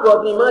اپنے آپ کو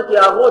اپنی ماں کی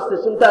آغوش سے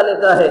چمٹا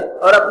لیتا ہے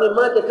اور اپنی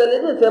ماں کے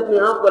کلیجے سے اپنی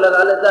آنکھ کو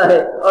لگا لیتا ہے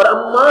اور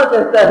اماں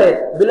کہتا ہے.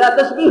 بلا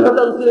تشبیہ و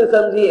تمثیل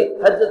سمجھیے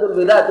حجۃ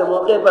الوداع کے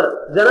موقع پر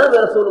جناب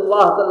رسول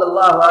اللہ صلی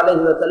اللہ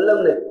علیہ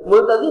وسلم نے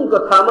ملتزم کو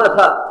تھاما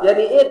تھا.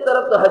 یعنی ایک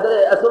طرف تو حجر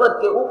اسود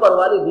کے اوپر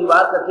والی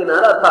دیوار کا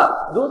کنارہ تھا,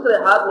 دوسرے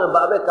ہاتھ میں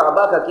باب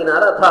کعبہ کا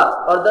کنارہ تھا,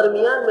 اور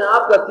درمیان میں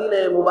آپ کا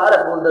سینہ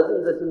مبارک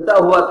ملتزم سے چمٹا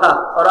ہوا تھا,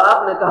 اور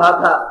آپ نے کہا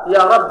تھا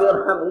یا رب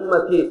ارحم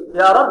امتی,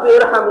 یا رب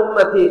ارحم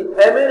امتی,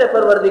 اے میرے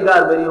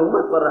پروردگار میری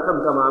امت پر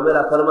رحم کا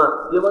معاملہ فرما.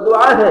 یہ وہ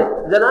دعا ہے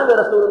جناب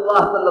رسول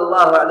اللہ صلی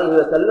اللہ علیہ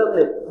وسلم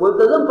نے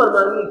ملتزم پر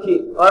مانگی تھی,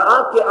 اور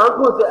آپ کی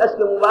آنکھوں سے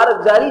اشک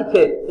مبارک جاری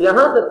تھے.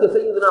 یہاں تک کہ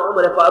سیدنا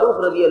عمر فاروق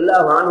رضی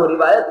اللہ عنہ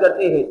روایت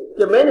کرتے ہیں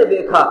کہ میں نے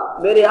دیکھا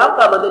میرے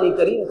آقا مدنی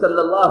کریم صلی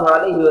اللہ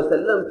علیہ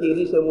وسلم کی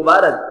ریش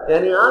مبارک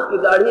یعنی آپ کی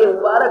داڑھی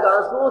مبارک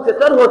آنسوؤں سے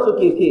تر ہو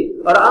چکی تھی,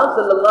 اور آپ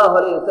صلی اللہ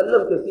علیہ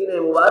وسلم کے سینے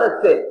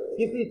مبارک سے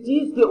کسی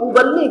چیز کے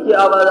ابلنے کی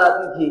آواز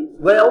آتی تھی.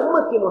 وہ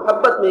امت کی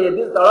محبت میں یہ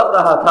دل تڑپ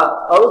رہا تھا,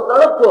 اور اس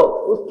تڑپ کو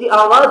اس کی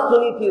آواز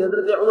سنی تھی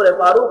حضرت عمر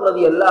فاروق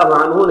رضی اللہ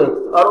عنہ نے,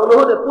 اور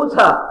انہوں نے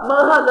پوچھا ما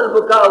ھذا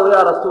البکاء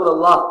یا رسول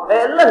اللہ, اے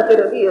اللہ کے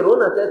نبی یہ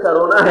رونا کیسا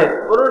رونا ہے؟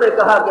 انہوں نے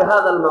کہا کہ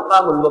ھذا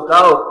المقام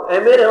البکاء, اے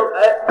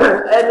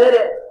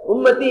میرے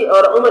امتی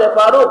اور عمر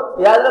فاروق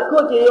یاد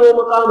رکھو کہ یہ وہ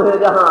مقام ہے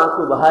جہاں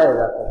آنسو بہائے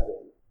جا سکتے ہیں.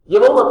 یہ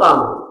وہ مقام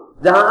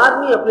ہے جہاں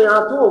آدمی اپنے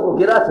آنسوؤں کو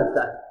گرا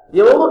سکتا ہے.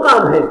 یہ وہ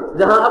مقام ہے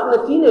جہاں اپنے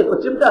سینے کو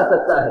چمٹا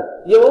سکتا ہے.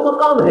 یہ وہ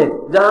مقام ہے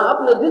جہاں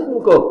اپنے جسم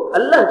کو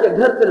اللہ کے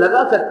گھر سے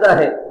لگا سکتا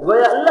ہے.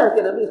 گویا اللہ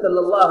کے نبی صلی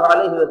اللہ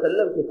علیہ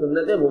وسلم کی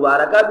سنت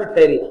مبارکہ بھی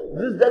ٹھہری.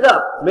 جس جگہ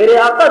میرے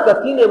آقا کا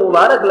سینے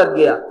مبارک لگ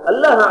گیا,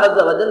 اللہ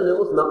عز و جل نے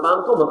اس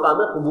مقام کو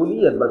مقام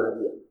قبولیت بنا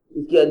دیا.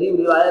 اس کی عجیب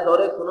روایت اور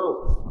ایک سنو.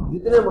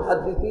 جتنے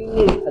محدثین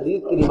نے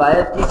حدیث کی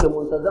روایت کی کہ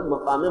منتظم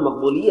مقام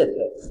مقبولیت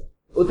ہے,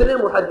 اتنے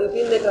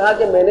محدثین نے کہا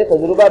کہ میں نے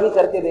تجربہ بھی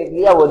کر کے دیکھ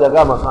لیا وہ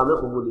جگہ مقام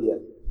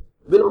قبولیت.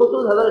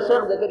 بالخصوص حضرت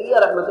شیخ زکریا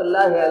رحمۃ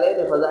اللہ علیہ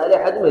نے فضائل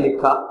حج میں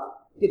لکھا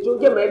کہ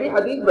چونکہ میں بھی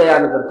حدیث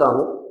بیان کرتا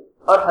ہوں,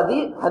 اور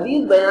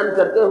حدیث بیان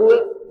کرتے ہوئے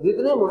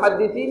جتنے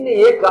محدثین نے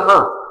یہ کہا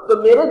تو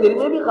میرے دل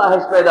میں بھی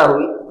خواہش پیدا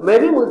ہوئی میں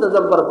بھی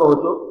ملتزم پر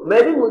پہنچوں,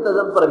 میں بھی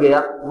ملتزم پر گیا,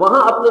 وہاں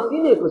اپنے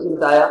سینے کو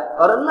سمٹایا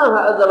اور اللہ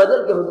عز و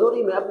جل کے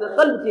حضوری میں اپنے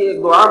قلب کی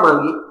ایک دعا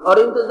مانگی اور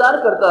انتظار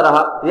کرتا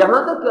رہا,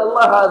 یہاں تک کہ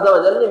اللہ عز و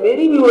جل نے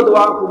میری بھی وہ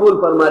دعا قبول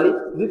فرما لی.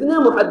 جتنے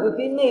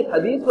محدثین نے اس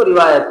حدیث کو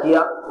روایت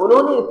کیا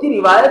انہوں نے اس کی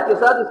روایت کے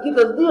ساتھ اس کی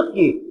تصدیق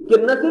کی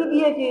کہ نہ صرف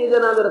یہ کہ یہ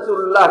جناب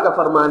رسول اللہ کا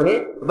فرمان ہے,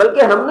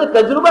 بلکہ ہم نے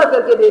تجربہ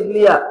کر کے دیکھ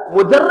لیا,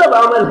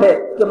 مجرب عمل ہے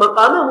کہ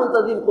مقام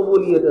منتظم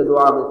قبولیت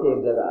دعا میں سے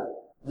ایک جگہ ہے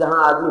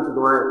جہاں آدمی کی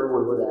دعائیں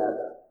قبول ہو جایا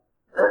گا.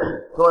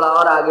 تھوڑا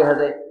اور آگے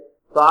ہٹے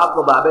تو آپ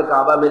کو باب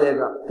کعبہ ملے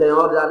گا, کہیں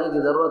اور جانے کی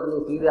ضرورت نہیں,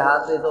 سیدھے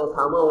ہاتھ سے تو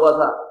تھاما ہوا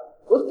تھا,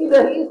 اس کی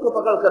دہلیز کو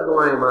پکڑ کر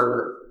دعائیں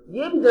مانگنا,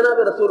 یہ بھی جناب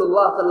رسول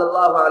اللہ صلی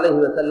اللہ علیہ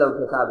وسلم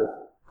سے ثابت.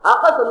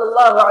 آقا صلی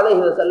اللہ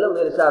علیہ وسلم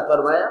نے ارشاد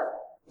فرمایا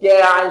کہ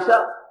اے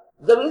عائشہ,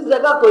 جب اس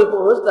جگہ کوئی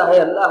پہنچتا ہے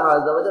اللہ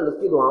عز و جل اس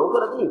کی دعاؤں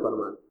کو رد نہیں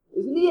فرماتا,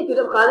 اس لیے کہ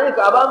جب خانہ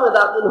کعبہ میں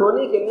داخل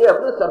ہونے کے لیے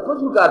اپنے سر کو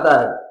جھکاتا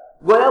ہے,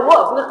 گویا وہ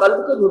اپنے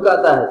قلب کو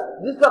جھکاتا ہے,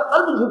 جس کا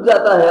قلب جھک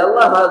جاتا ہے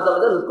اللہ عز و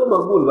جل اس کو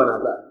مقبول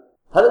بناتا ہے.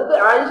 حضرت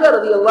عائشہ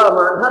رضی اللہ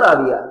عنہا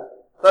راویہ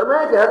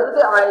فرمایا کہ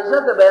حضرت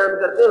عائشہ سے بیان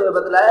کرتے ہوئے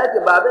بتلایا کہ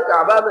باب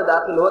کعبہ میں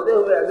داخل ہوتے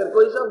ہوئے اگر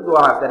کوئی شخص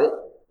دعا کرے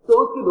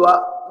تو اس کی دعا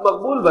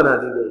مقبول بنا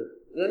دی گئی,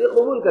 یعنی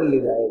قبول کر لی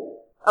جائے گی.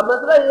 اب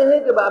مسئلہ یہ ہے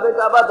کہ باب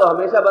کعبہ تو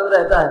ہمیشہ بند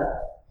رہتا ہے,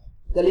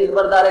 کلید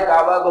بردار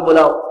کعبہ کو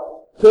بلاؤ,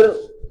 پھر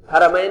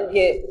حرمین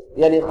کے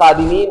یعنی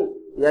خادمین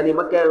یعنی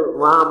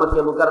وہاں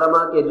مکہ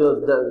مکرمہ کے جو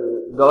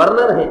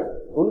گورنر ہیں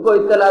ان کو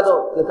اطلاع دو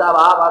کہ صاحب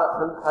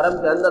آپ حرم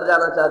کے اندر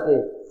جانا چاہتے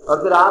ہیں, اور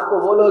پھر آپ کو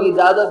وہ لوگ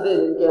اجازت دیں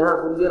جن کے یہاں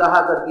کنجی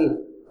رہا کرتی ہے,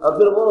 اور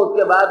پھر وہ اس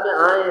کے بعد میں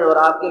آئیں اور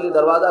آپ کے لیے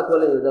دروازہ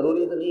کھولیں.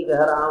 ضروری تو نہیں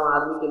کہ ہر عام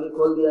آدمی کے لیے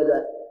کھول دیا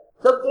جائے,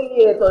 سب کے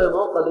لیے تو یہ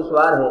موقع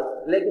دشوار ہے,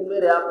 لیکن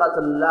میرے آقا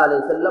صلی اللہ علیہ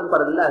وسلم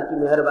پر اللہ کی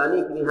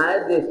مہربانی کی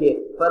نہایت دیکھیے.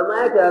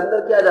 فرمایا کہ اندر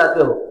کیا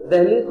جاتے ہو,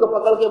 دہلیز کو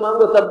پکڑ کے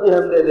مانگو تب بھی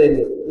ہم دے دیں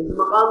گے. اس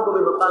مقام کو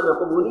بھی مقام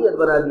قبولیت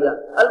بنا دیا.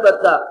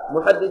 البتہ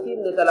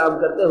محدثین نے کلام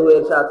کرتے ہوئے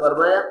ارشاد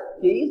فرمایا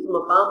کہ اس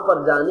مقام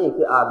پر جانے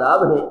کے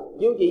آداب ہیں,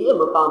 کیونکہ یہ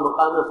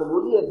مقام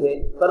قبولیت ہے.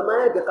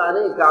 فرمایا کہ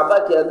خانہ کعبہ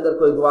کے اندر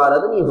کوئی دعا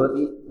رد نہیں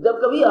ہوتی.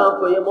 جب کبھی آپ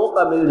کو یہ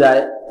موقع مل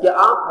جائے کہ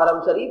آپ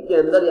حرم شریف کے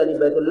اندر یعنی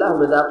بیت اللہ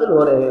میں داخل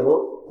ہو رہے ہو,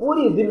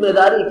 پوری ذمہ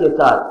داری کے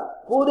ساتھ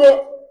پورے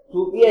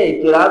صوفیہ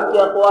کرام کے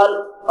اقوال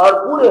اور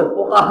پورے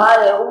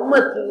فقہائے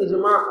امت کی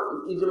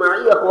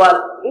اجماعی اقوال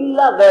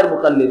الا غیر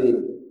مقلدین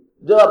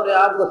جو اپنے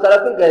آپ کو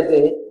سلفی کہتے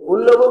ہیں,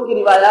 ان لوگوں کی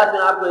روایات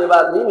میں آپ کو یہ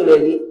بات نہیں ملے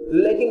گی,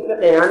 لیکن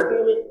فقہ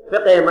حنفی میں,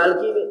 فقہ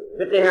مالکی میں,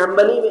 فقہ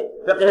حنبلی میں,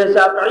 فقہ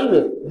شافعی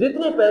میں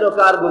جتنے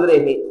پیروکار گزرے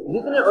ہیں,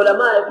 جتنے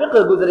علماء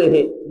فقہ گزرے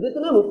ہیں,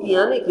 جتنے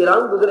مفتیان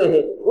کرام گزرے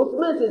ہیں, اس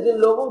میں سے جن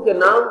لوگوں کے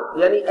نام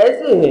یعنی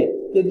ایسے ہیں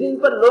کہ جن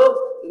پر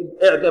لوگ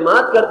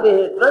اعتماد کرتے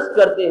ہیں, ٹرسٹ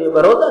کرتے ہیں,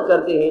 بھروسہ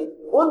کرتے ہیں,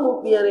 ان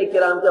مفتیان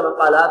کرام کے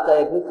مقالات کا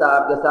ایک حصہ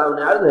آپ کے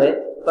سامنے عرض ہے.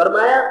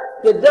 فرمایا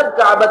کہ جب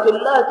کعبۃ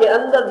اللہ کے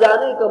اندر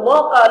جانے کا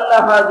موقع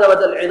اللہ عز و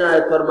جل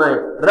عنایت فرمائے،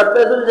 رب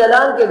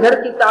ذوالجلال کے گھر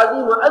کی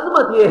تعظیم و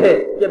عظمت یہ ہے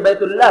کہ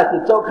بیت اللہ کی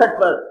چوکھٹ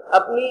پر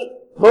اپنی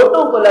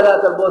ہونٹوں کو لگا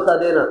کر بوسہ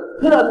دینا،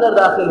 پھر اندر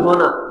داخل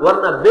ہونا،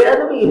 ورنہ بے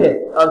ادبی ہے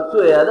اور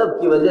سوء ادب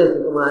کی وجہ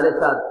سے تمہارے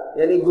ساتھ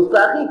یعنی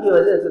گستاخی کی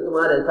وجہ سے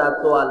تمہارے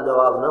ساتھ سوال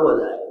جواب نہ ہو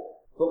جائے۔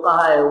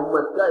 فقہائے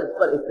امت کا اس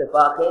پر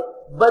اتفاق ہے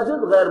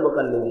بجز غیر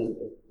مقلدین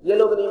کے، یہ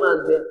لوگ نہیں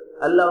مانتے،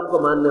 اللہ ان کو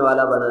ماننے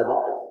والا بنا دے۔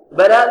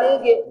 بہرحال یہ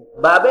کہ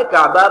باب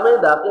کعبہ میں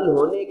داخل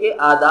ہونے کے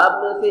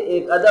آداب میں سے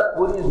ایک ادب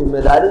پوری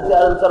ذمہ داری سے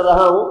عرض کر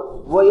رہا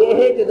ہوں، وہ یہ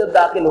ہے کہ جب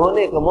داخل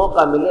ہونے کا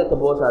موقع ملے تو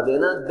بوسہ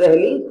دینا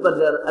دہلیز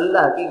پر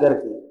اللہ کی گھر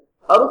کی،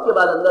 اور اس کے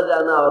بعد اندر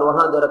جانا اور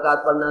وہاں 2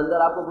 رکعت پڑھنا۔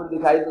 اندر آپ کو کچھ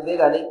دکھائی تو دے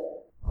گا نہیں،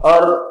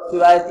 اور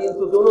سوائے 3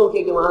 ستونوں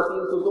کے کہ وہاں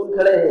 3 ستون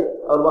کھڑے ہیں،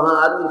 اور وہاں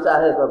آدمی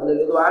چاہے تو اپنے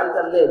لیے دعائیں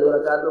کر لے، 2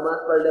 رکعت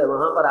نماز پڑھ لے،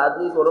 وہاں پر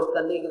آدمی کو رخ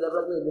کرنے کی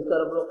ضرورت نہیں، جس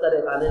طرف رخ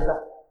کرے کھانے کا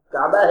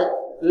کعبہ ہے۔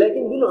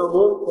 لیکن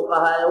بالعموم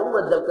فقہائے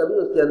امت جب کبھی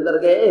اس کے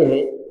اندر گئے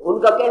ہیں، ان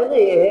کا کہنا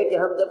یہ ہے کہ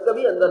ہم جب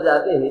کبھی اندر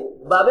جاتے ہیں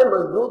باب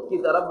مسجود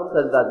کی طرف ہم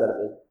سجدہ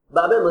کرتے ہیں،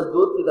 باب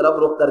مسجود کی طرف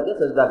رخ کر کے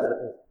سجدہ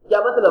کرتے ہیں۔ کیا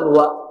مطلب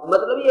ہوا؟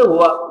 مطلب یہ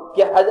ہوا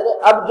کہ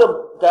اب جو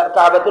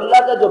کعبۃ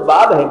اللہ کا جو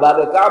باب ہے، باب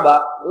کعبہ،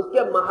 اس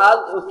کے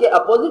محاذ، اس کے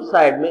اپوزٹ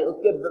سائڈ میں، اس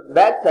کے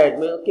بیک سائڈ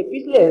میں، اس کے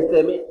پچھلے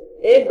حصے میں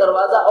ایک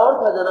دروازہ اور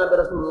تھا جناب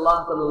رسول اللہ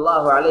صلی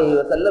اللہ علیہ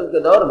وسلم کے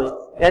دور میں،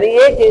 یعنی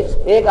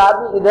ایک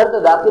آدمی ادھر سے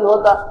داخل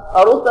ہوتا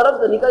اور اس طرف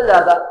سے نکل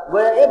جاتا،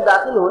 گویا ایک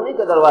داخل ہونے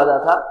کا دروازہ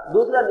تھا،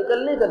 دوسرا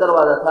نکلنے کا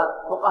دروازہ تھا۔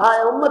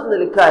 فقہائے امت نے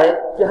لکھا ہے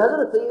کہ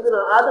حضرت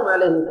سیدنا آدم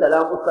علیہ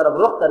السلام اس طرف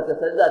رخ کر کے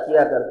سجدہ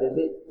کیا کرتے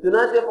تھے۔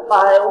 چنانچہ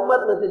فقہائے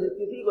امت میں سے جس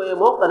کسی کو یہ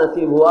موقع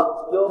نصیب ہوا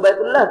کہ وہ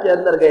بیت اللہ کے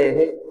اندر گئے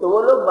ہیں تو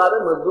وہ لوگ باب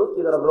مسجود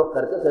کی طرف رخ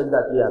کر کے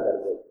سجدہ کیا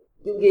کرتے ہیں،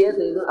 کیونکہ یہ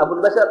سیدنا ابو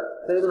البشر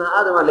سیدنا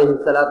آدم علیہ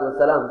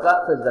السلام کا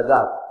سجدہ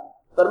گاہ۔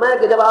 فرمایا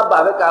کہ جب آپ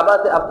باب کعبہ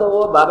سے، اب تو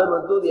وہ باب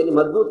مسجود یعنی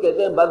مسجود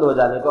کہتے ہیں بند ہو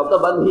جانے کو، اب تو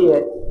بند ہی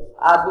ہے،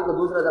 آدمی کو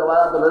دوسرا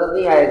دروازہ تو نظر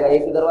نہیں آئے گا،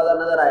 ایک ہی دروازہ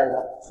نظر آئے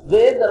گا، جو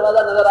ایک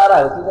دروازہ نظر آ رہا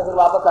ہے اسی سے پھر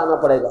واپس آنا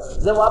پڑے گا۔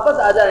 جب واپس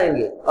آ جائیں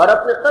گے اور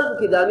اپنے قلب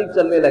کی جانب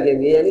چلنے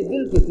لگیں گے، یعنی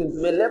دل کی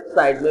سمت میں لیفٹ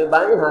سائڈ میں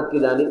بائیں ہاتھ کی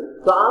جانب،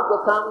 تو آپ کو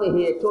سامنے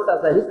ہی ایک چھوٹا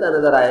سا حصہ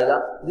نظر آئے گا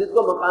جس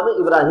کو مقام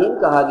ابراہیم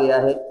کہا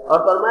گیا ہے،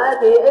 اور فرمایا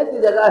کہ یہ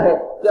ایسی جگہ ہے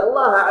کہ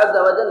اللہ عز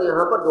و جل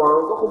یہاں پر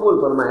دعاؤں کو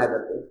قبول فرمایا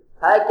کرتے ہیں۔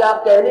 ہے کہ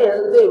آپ کہنے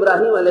حضرت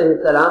ابراہیم علیہ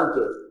السلام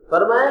کے،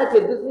 فرمایا کہ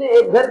جس نے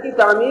ایک گھر کی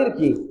تعمیر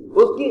کی،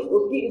 اس کی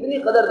اتنی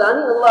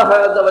قدردانی اللہ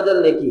عز و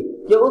جل نے کی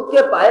کہ اس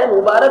کے پائے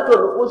مبارک کو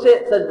نقوش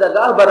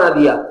سجدگاہ بنا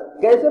دیا۔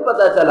 کیسے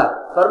پتا چلا؟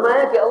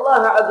 فرمایا کہ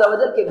اللہ عز و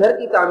جل کے گھر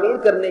کی تعمیر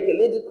کرنے کے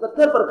لیے جس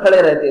پتھر پر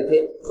کھڑے رہتے تھے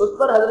اس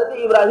پر حضرت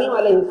ابراہیم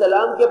علیہ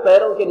السلام کے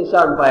پیروں کے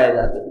نشان پائے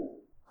جاتے ہیں۔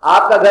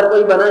 آپ کا گھر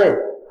کوئی بنائے،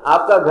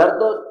 آپ کا گھر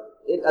تو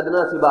ایک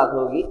ادنا سی بات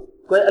ہوگی،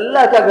 کوئی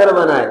اللہ کا گھر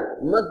بنائے،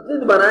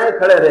 مسجد بنائے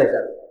کھڑے رہ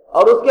کر،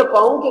 اور اس کے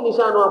پاؤں کے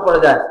نشان وہاں پڑ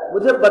جائے،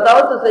 مجھے بتاؤ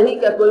تو صحیح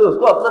کیا کوئی اس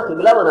کو اپنا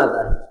قبلہ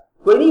بناتا ہے؟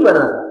 کوئی نہیں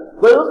بناتا،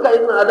 کوئی اس کا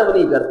اتنا ادب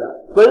نہیں کرتا،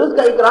 کوئی اس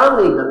کا اکرام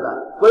نہیں کرتا،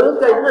 کوئی اس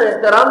کا اتنا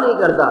احترام نہیں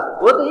کرتا۔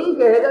 وہ تو یہی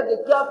کہے گا کہ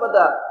کیا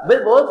پتا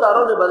بھائی بہت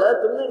ساروں نے بتایا،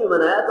 تم نے بھی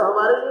بنایا تو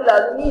ہمارے لیے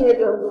لازمی ہے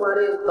کہ ہم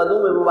تمہارے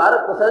قدم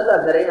مبارک کو سجدہ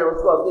کریں یا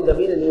اس کو اپنی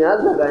زمین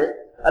نیاز لگائیں۔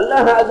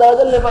 اللہ عز و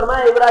جل نے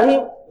فرمایا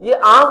ابراہیم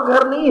یہ عام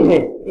گھر نہیں ہے،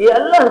 یہ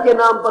اللہ کے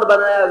نام پر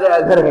بنایا گیا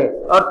گھر ہے،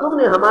 اور تم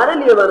نے ہمارے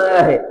لیے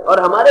بنایا ہے اور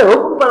ہمارے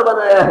حکم پر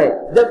بنایا ہے۔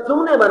 جب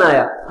تم نے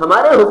بنایا،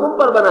 ہمارے حکم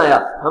پر بنایا،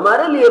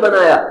 ہمارے لیے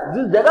بنایا،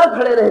 جس جگہ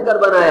کھڑے رہ کر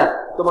بنایا،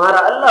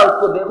 تمہارا اللہ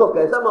اس کو دیکھو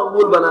کیسا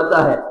مقبول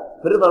بناتا ہے۔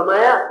 پھر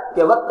فرمایا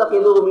کہ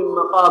وَاتَّخِذُوا مِن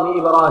مَّقَامِ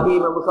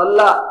إِبْرَاهِيمَ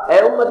مُصَلًّى، اے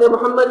امت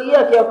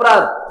محمدیہ کے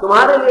افراد،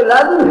 تمہارے لیے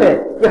لازم ہے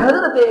کہ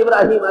حضرت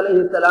ابراہیم علیہ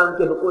السلام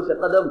کے نقوش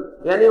قدم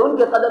یعنی ان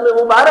کے قدم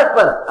مبارک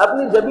پر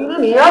اپنی جبین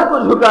نیاز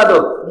کو جھکا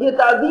دو۔ یہ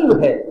تعظیم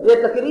ہے،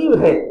 یہ تکریم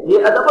ہے،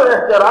 یہ ادب و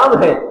احترام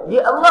ہے،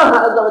 یہ اللہ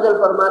عز و جل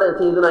فرما رہے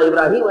سیدنا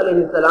ابراہیم علیہ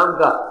السلام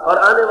کا،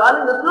 اور آنے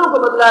والی نسلوں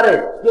کو بتلا رہے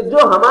کہ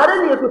جو ہمارے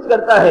لیے کچھ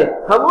کرتا ہے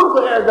ہم ان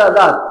کو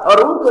اعزازات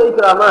اور ان کو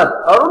اکرامات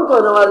اور ان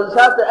کو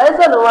نوازشات سے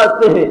ایسا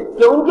نوازتے ہیں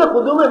کہ ان کے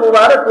قدوم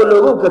مبارک کو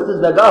لوگوں کا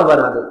سجدگاہ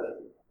بنا دیتے ہیں۔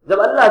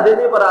 جب اللہ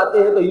دینے پر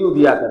آتے ہیں تو یوں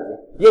دیا کرتے ہیں۔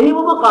 یہی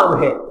وہ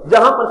مقام ہے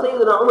جہاں پر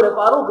سیدنا عمر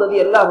فاروق رضی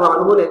اللہ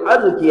عنہ نے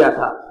عرض کیا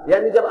تھا،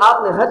 یعنی جب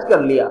آپ نے حج کر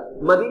لیا،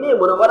 مدینہ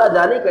منورہ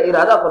جانے کا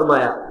ارادہ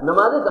فرمایا،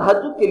 نماز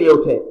تہجد کے لیے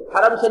اٹھے،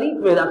 حرم شریف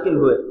میں داخل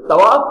ہوئے،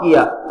 طواف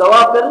کیا،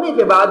 طواف کرنے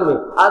کے بعد میں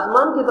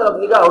آسمان کی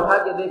طرف نگاہ اٹھا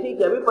کے دیکھی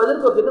کہ ابھی فجر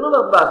کو کتنا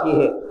وقت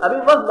باقی ہے، ابھی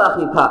وقت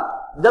باقی تھا۔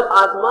 جب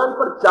آسمان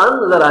پر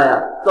چاند نظر آیا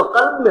تو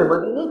قلب میں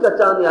مدینے کا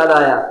چاند یاد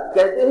آیا۔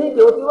 کہتے ہیں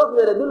کہ اسی وقت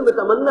میرے دل میں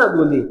تمنا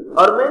گونجی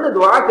اور میں نے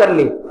دعا کر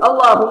لی،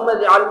 اللہم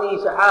اجعلنی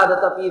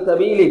شہادۃ فی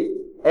سبیلک،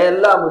 اے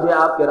اللہ مجھے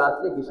آپ کے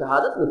راستے کی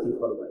شہادت نصیب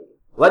فرمائے،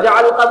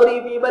 وجعل قبری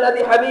فی بلد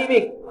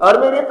حبیبک، اور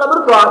میری قبر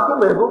کو آپ کے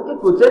محبوب کے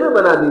کوچے میں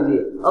بنا دیجیے۔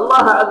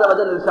 اللہ عز و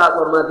جل ارشاد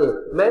فرماتے ہیں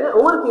میں نے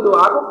عمر کی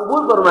دعا کو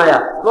قبول فرمایا۔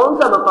 کون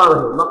سا مقام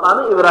ہے؟ مقام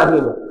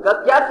ابراہیم کا۔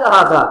 کیا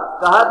کہا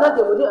تھا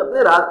کہ مجھے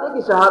اپنے راستے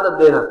کی شہادت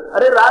دینا۔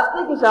 ارے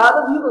راستے کی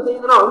شہادت بھی تو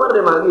سیدنا عمر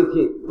نے مانگی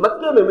تھی،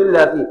 مکے میں مل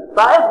جاتی،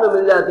 طائف میں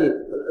مل جاتی،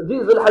 ذی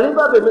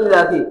الحلیفہ پہ مل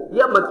جاتی،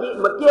 یا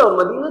مکے اور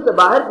مدینے سے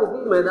باہر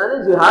کسی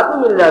میدان جہاد میں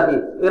مل جاتی،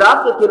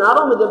 عراق کے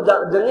کناروں میں جب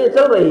جنگیں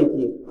چل رہی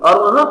تھی اور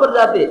وہاں پر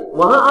جاتے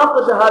وہاں آپ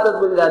کو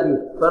شہادت مل جاتی.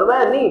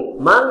 فرمایا نہیں,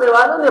 مانگنے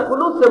والے نے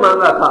خلوص سے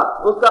مانگا تھا,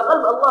 اس کا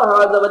قلب اللہ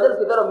عز و جل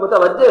کی طرف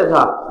متوجہ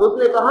تھا. اس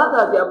نے کہا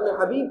تھا کہ اپنے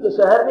حبیب کے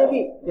شہر میں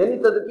بھی یعنی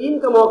تدفین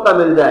کا موقع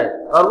مل جائے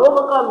اور وہ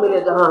مقام ملے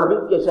جہاں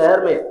حبیب کے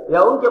شہر میں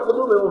یا ان کے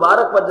قدوم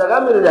مبارک پر جگہ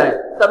مل جائے.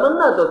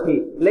 تمنا تو تھی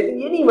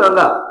لیکن یہ نہیں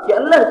مانگا کہ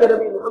اللہ کے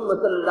نبی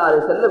محمد صلی اللہ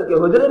علیہ وسلم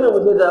کے حجرے میں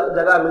مجھے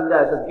جگہ مل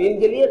جائے تدفین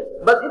کے لیے,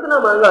 بس اتنا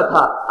مانگا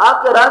تھا.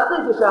 آپ کے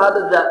راستے کی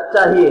شہادت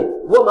چاہیے.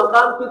 وہ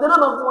مقام کتنا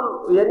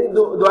مقبول یعنی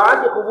دعا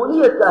کی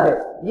قبولیت کا ہے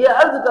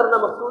یہ عرض کرنا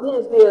مقصود ہے,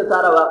 اس لیے یہ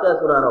سارا واقعہ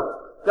سنا رہا ہوں.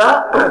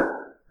 کہا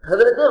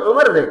حضرت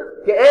عمر نے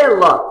کہ اے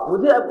اللہ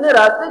مجھے اپنے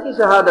راستے کی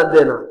شہادت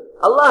دینا.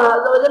 اللہ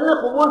عز و جل نے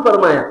قبول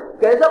فرمایا.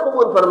 کیسا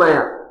قبول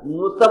فرمایا؟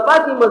 مصطفیٰ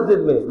کی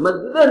مسجد میں,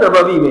 مسجد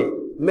نبوی میں,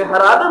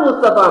 محراب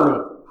مصطفیٰ میں,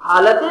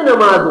 حالت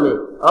نماز میں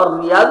اور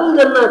ریاض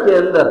الجنہ کے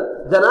اندر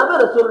جناب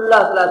رسول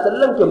اللہ صلی اللہ علیہ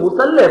وسلم کے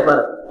مصلی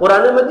پر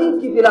قرآن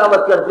مجید کی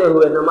تلاوت کرتے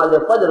ہوئے نماز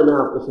فجر میں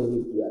آپ کو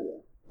شہید کیا گیا.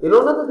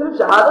 انہوں نے تو صرف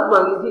شہادت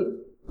مانگی تھی,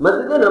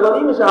 مسجد نبوی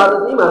میں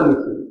شہادت نہیں مانگی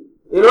تھی.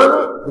 انہوں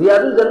نے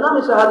ریاض الجنہ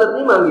میں شہادت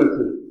نہیں مانگی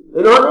تھی.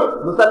 انہوں نے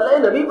مصلی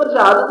نبی پر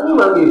شہادت نہیں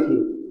مانگی تھی.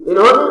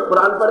 انہوں نے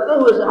قرآن پڑھتے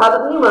ہوئے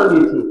شہادت نہیں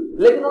مانگی تھی.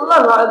 لیکن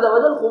اللہ عز و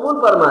جل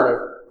قبول فرما رہے.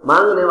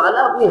 مانگنے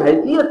والا اپنی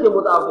حیثیت کے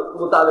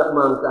مطابق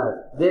مانگتا ہے,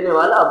 دینے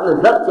والا اپنے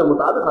ضبط کے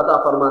مطابق عطا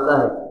فرماتا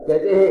ہے.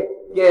 کہتے ہیں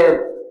کہ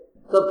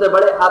سب سے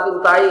بڑے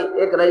حاتم طائی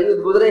ایک رئیس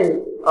گزرے ہیں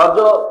اور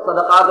جو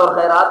صدقات اور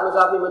خیرات میں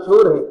کافی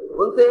مشہور ہیں.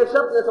 ان سے ایک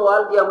شخص نے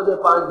سوال کیا مجھے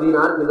 5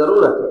 دینار کی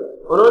ضرورت ہے.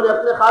 انہوں نے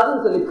اپنے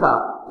خادم سے لکھا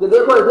کہ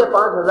دیکھو اسے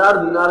 5000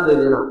 دینار دے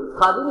دینا.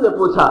 خادم نے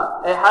پوچھا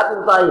اے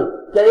حاتم طائی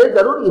کیا یہ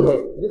ضروری ہے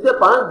جسے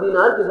 5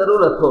 دینار کی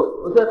ضرورت ہو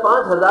اسے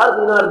 5000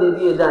 دینار دے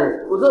دیے جائیں؟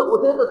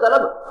 اسے تو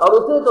طلب اور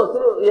اسے تو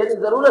صرف یعنی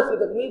ضرورت کی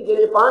تکمیل کے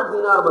لیے 5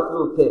 دینار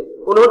مطلوب تھے.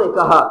 انہوں نے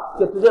کہا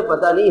کہ تجھے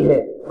پتہ نہیں ہے,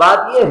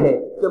 بات یہ ہے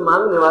کہ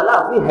مانگنے والا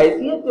اپنی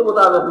حیثیت کے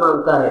مطابق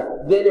مانگتا ہے,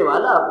 دینے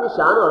والا اپنی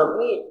شان اور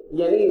اپنی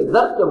یعنی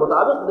ضرورت کے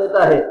مطابق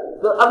دیتا ہے.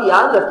 تو اب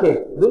یاد رکھیں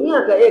دنیا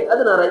کا ایک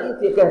ادنا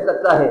رئیس یہ کہہ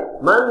سکتا ہے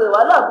مانگنے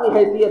والا اپنی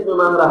حیثیت میں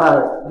مانگ رہا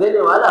ہے, دینے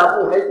والا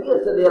اپنی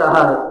حیثیت سے دے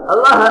رہا ہے.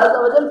 اللہ عز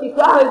و جل کی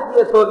کیا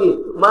حیثیت ہوگی؟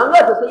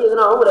 مانگا تو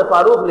سیدنا عمر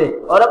فاروق نے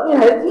اور اپنی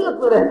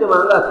حیثیت میں رہ کے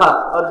مانگا تھا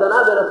اور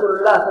جناب رسول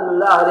اللہ صلی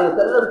اللہ علیہ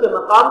وسلم کے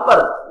مقام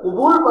پر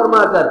قبول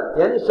فرما کر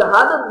یعنی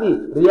شہادت دی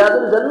ریاض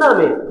الجنہ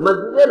میں,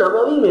 مسجد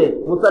نبوی میں,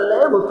 مصلی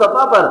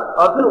مصطفیٰ پر,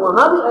 اور پھر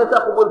وہاں بھی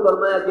ایسا قبول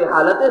فرمایا کہ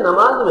حالت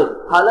نماز میں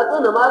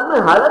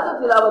حالت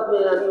تلاوت میں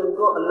یعنی ان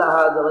کو اللہ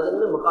عز و جل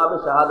نے مقام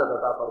شہادت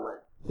عطا فرمایا.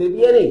 صرف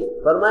یہ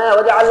نہیں فرمایا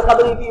وجعل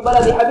قبری فی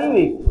بلد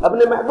حبیبی,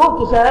 اپنے محبوب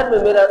کے شہر میں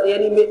میرا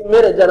یعنی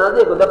میرے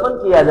جنازے کو دفن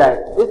کیا جائے.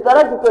 اس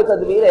طرح کی کوئی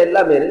تدبیر ہے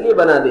اللہ میرے لیے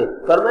بنا دے.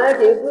 فرمایا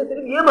کہ اس نے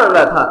صرف یہ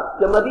مانگا تھا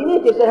کہ مدینے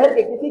کے شہر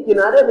کے کسی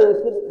کنارے میں اس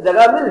کی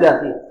جگہ مل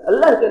جاتی,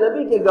 اللہ کے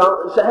نبی کے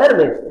گاؤں شہر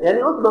میں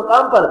یعنی اس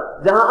مقام پر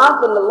جہاں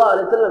آپ صلی اللہ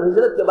علیہ وسلم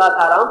ہجرت کے بعد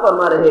آرام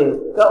فرما رہے ہیں,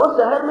 کہ اس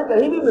شہر میں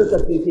کہیں بھی مل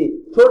سکتی تھی.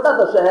 چھوٹا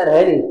تو شہر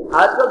ہے نہیں,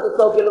 آج کل تو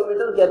 100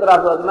 کلومیٹر کے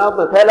اطراف و اطناف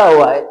میں پھیلا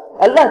ہوا ہے.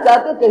 اللہ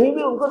چاہتے کہیں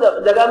بھی ان کو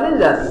جگہ مل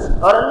جاتی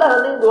اور اللہ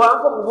نے دعا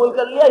کو قبول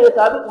کر لیا, یہ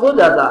ثابت ہو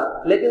جاتا.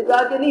 لیکن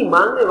کہا کہ نہیں,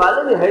 مانگنے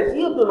والے نے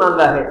حیثیت میں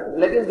مانگا ہے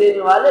لیکن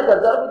دینے والے کا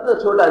ضرب اتنا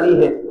چھوٹا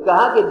نہیں ہے.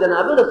 کہا کہ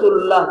جناب رسول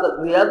اللہ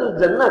ریاض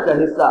الجنہ کا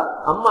حصہ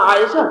اما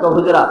عائشہ کا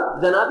حجرہ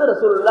جناب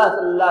رسول اللہ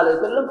صلی اللہ علیہ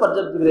وسلم پر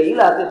جب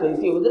جبرائیل آتے تو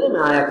اسی حجرے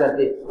میں آیا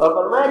کرتے, اور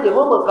فرمایا کہ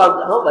وہ مقام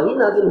جہاں وحی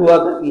نازل ہوا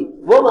کرتی,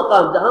 وہ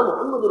مقام جہاں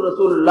محمد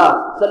رسول اللہ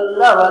صلی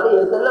اللہ علیہ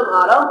وسلم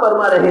آرام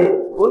فرما رہے ہیں,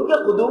 ان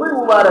کے قدوم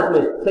مبارک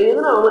میں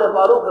سیدنا عمر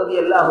فاروق رضی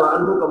اللہ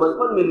عنہ کا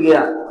مدفن مل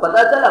گیا.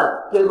 پتہ چلا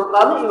کہ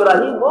مقام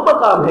ابراہیم وہ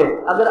مقام ہے,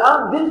 اگر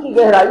آپ دل کی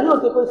گہرائیوں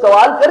سے کوئی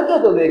سوال کر کے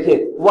تو دیکھیں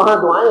وہاں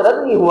دعائیں رد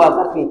نہیں ہوا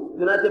کرتی.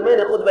 چنانچہ میں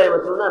نے خطبہ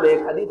مسنونہ میں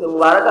ایک حدیث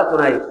مبارکہ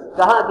سنائی.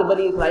 کہا کہ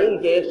بنی اسرائیل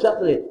کے ایک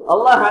شخص نے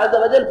اللہ عز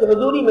و جل کی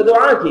حضوری میں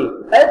دعا کی.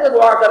 ایسے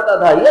دعا کرتا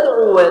تھا,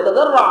 یدعو و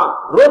یتضرع,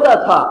 روتا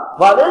تھا,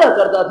 واویلا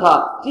کرتا تھا,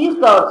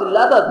 چیختا اور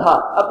چلاتا تھا,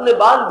 اپنے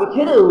بال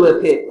بکھرے ہوئے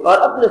تھے اور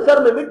اپنے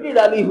سر میں مٹی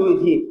ڈالی ہوئی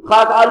تھی,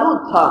 خاک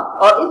آلود تھا,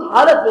 اور اس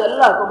حالت میں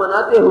اللہ کو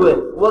مناتے ہوئے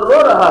وہ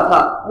رو رہا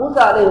تھا.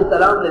 موسیٰ علیہ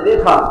السلام نے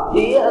دیکھا کہ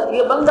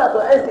یہ بندہ تو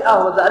ایسی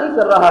آہوازاری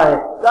کر رہا ہے,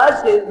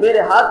 کاش کہ میرے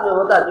ہاتھ میں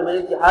ہوتا کہ میں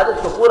اس کی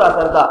حاجت کو پورا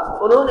کرتا.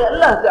 انہوں نے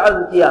اللہ سے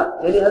عرض کیا,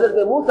 یعنی حضرت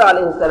موسیٰ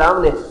علیہ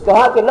السلام نے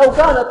کہا کہ لو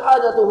کانت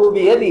حاجتہ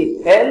بیدی,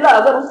 اے اللہ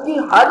اگر اس کی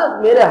حاجت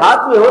میرے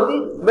ہاتھ میں ہوتی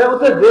میں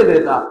اسے دے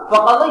دیتا.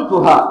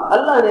 فقضیتها,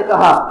 اللہ نے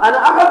کہا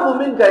انا احب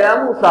منک یا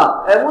موسیٰ,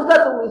 اے موسیٰ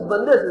تم اس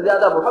بندے سے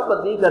زیادہ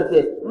محبت نہیں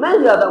کرتے, میں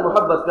زیادہ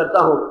محبت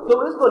کرتا ہوں.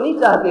 تم اس کو نہیں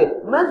چاہتے,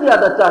 میں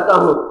زیادہ چاہتا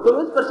ہوں. تم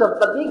اس پر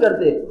شفقت نہیں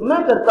کرتے, میں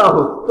کرتا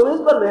ہوں. تم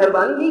اس پر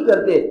مہربانی نہیں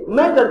کرتے,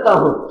 میں کرتا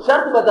ہوں.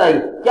 شرط بتائی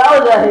کیا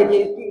وجہ ہے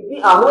کہ اس کی اتنی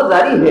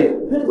آہوازاری ہے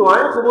پھر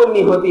دعائیں قبول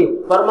نہیں ہوتی.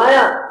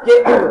 فرمایا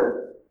کہ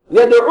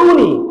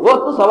یدعونی, وہ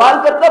تو سوال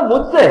کرتا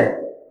مجھ سے,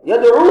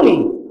 یدعونی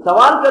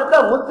سوال کرتا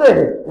مجھ سے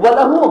ہے,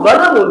 وَلَهُ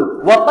غَنَمٌ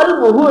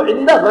وَقَلْبُهُ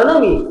عِنْدَ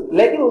غَنَمِ,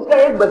 لیکن اس کا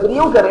ایک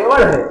بکریوں کا ریوڑ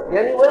ہے,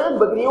 یعنی وہ ایک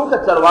بکریوں کا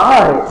چرواہا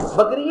ہے,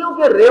 بکریوں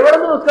کے ریوڑ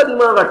میں اس کا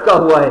دماغ اٹکا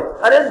ہوا ہے.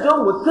 ارے جو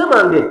مجھ سے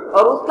مانگے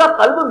اور اس کا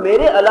قلب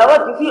میرے علاوہ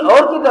کسی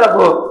اور کی طرف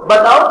ہو,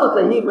 بتاؤ تو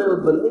صحیح میں اس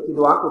بندے کی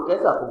دعا کو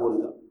کیسا قبول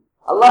کروں.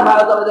 اللہ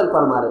عز و جل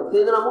فرما رہے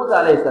سیدنا موسیٰ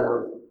علیہ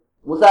السلام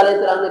موسیٰ علیہ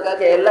السلام نے کہا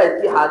کہ اللہ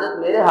اس کی حاجت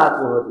میرے ہاتھ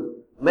میں ہوتی،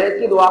 میں اس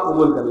کی دعا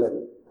قبول کر لیتا۔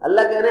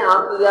 اللہ کہہ رہے ہیں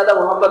آپ سے زیادہ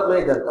محبت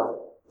میں کرتا ہوں،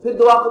 پھر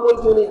دعا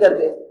قبول کیوں نہیں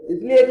کرتے؟ اس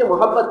لیے کہ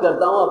محبت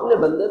کرتا ہوں، اپنے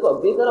بندے کو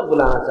اپنی طرف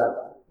بلانا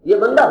چاہتا ہوں۔ یہ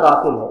بندہ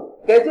غافل ہے،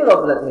 کیسی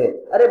غفلت ہے،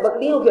 ارے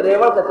بکریوں کے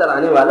ریوڑ کا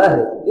چرانے والا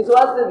ہے، اس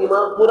واسطے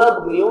دماغ پورا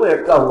بکریوں میں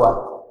اٹکا ہوا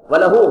ہے۔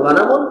 وَلَهُ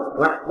غَنَمٌ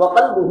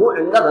وَقَلْبُهُ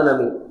عِنْدَ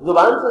غَنَمِي،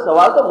 زبان سے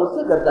سوال تو مجھ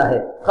سے کرتا ہے،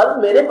 قلب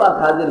میرے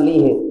پاس حاضر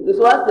نہیں ہے، اس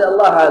واسطے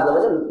اللہ عز و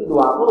جل اس کی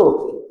دعا کو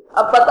روکتے ہیں۔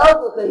 اب بتاؤ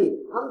تو صحیح،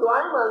 ہم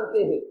دعائیں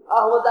مانگتے ہیں،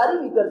 آہوازاری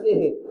بھی کرتے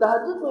ہیں،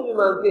 تہجد میں بھی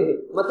مانگتے ہیں،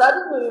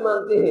 مساجد میں بھی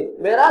مانگتے ہیں،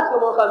 معراج کا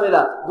موقع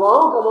ملا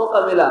دعاؤں کا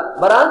موقع ملا،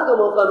 برات کا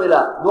موقع ملا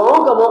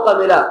دعاؤں کا موقع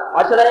ملا،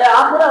 عشرہ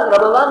آخرہ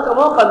رمضان کا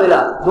موقع ملا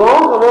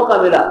دعاؤں کا موقع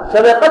ملا،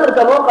 شب قدر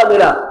کا موقع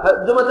ملا،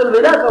 جمعۃ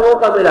الوداع کا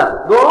موقع ملا،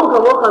 دعاؤں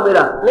کا موقع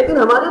ملا،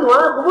 لیکن ہماری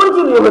دعائیں قبول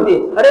کیوں نہیں ہوتی؟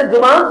 ارے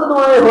زبان سے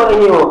دعائیں ہو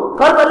رہی ہوں،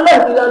 قلب اللہ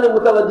کی جانب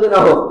متوجہ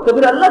نہ ہو تو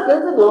پھر اللہ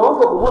کیسے دعاؤں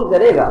کو قبول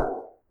کرے گا؟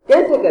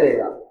 کیسے کرے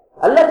گا؟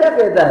 اللہ کیا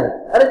کہتا ہے؟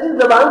 ارے جس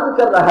زبان سے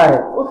کر رہا ہے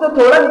اس سے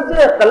تھوڑا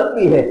نیچے قلب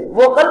بھی ہے،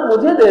 وہ قلب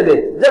مجھے دے دے،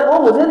 جب وہ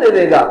مجھے دے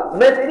دے گا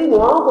میں تیری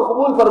دعاؤں کو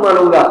قبول فرما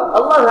لوں گا۔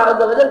 اللہ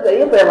عز و جل کا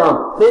یہ پیغام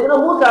سیدنا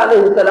موسیٰ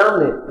علیہ السلام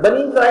نے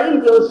بنی اسرائیل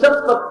کے اس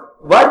شخص پر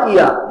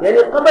واقعہ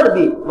یعنی خبر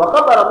دی،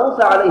 وقبر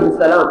موسیٰ علیہ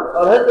السلام،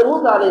 اور حضرت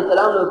موسیٰ علیہ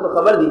السلام نے اس کو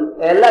خبر دی،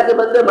 اے اللہ کے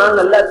بندے مانگ،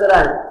 اللہ سے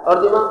رہا ہے،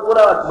 اور دماغ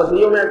پورا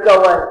بکریوں میں اٹکا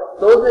ہوا ہے۔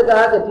 تو اس نے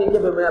کہا کہ ٹھیک ہے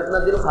پھر میں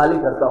اپنا دل خالی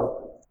کرتا ہوں۔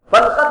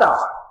 فانقطع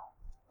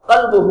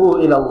قلبه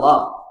الى اللہ،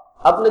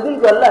 اپنے دل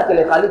کو اللہ کے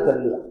لیے خالی کر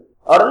لیا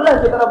اور اللہ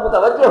کی طرف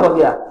متوجہ ہو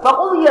گیا۔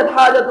 فقضیت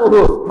حاجتہ،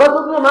 بس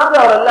اس نے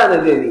مانگا اور اللہ نے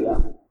دے دیا،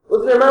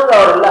 اس نے مانگا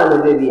اور اللہ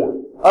نے دے دیا۔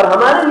 اور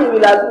ہمارے لیے بھی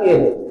لازمی یہ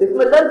ہے، اس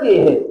میں درد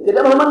یہ ہے کہ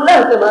جب ہم اللہ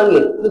سے مانگے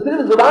تو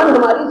صرف زبان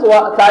ہماری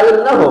سائل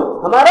نہ ہو،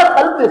 ہمارا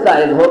قلب بھی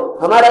سائل ہو،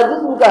 ہمارا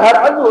جسم کا ہر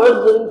عضو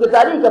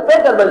انکساری کا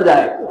پیکر بن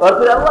جائے، اور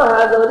پھر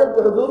اللہ عز و جل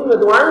کی حضوری میں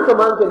دعائیں کو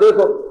مانگ کے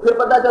دیکھو، پھر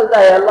پتہ چلتا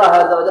ہے اللہ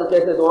عز و جل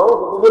کیسے دعاؤں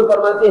کو قبول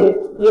فرماتے ہیں۔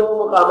 یہ وہ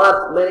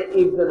مقامات میں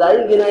نے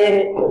ابتدائی گنائے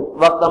ہیں،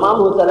 وقت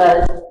تمام ہو چلا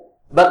ہے،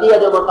 بقیہ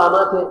جو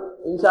مقامات ہیں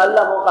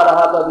انشاءاللہ موقع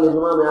رہا تو اگلے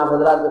جمعہ میں آپ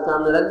حضرات کے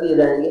سامنے رکھ دیے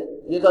جائیں گے۔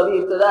 یہ تو ابھی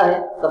ابتدا ہے،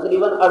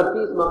 تقریباً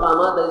 38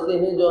 مقامات ایسے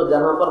ہیں جو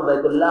جہاں پر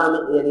بیت اللہ میں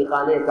یعنی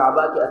خانہ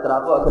کعبہ کے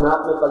اطراف و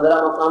اکناف میں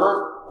 15 مقامات،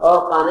 اور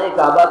خانہ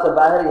کعبہ سے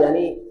باہر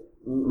یعنی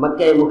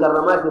مکہ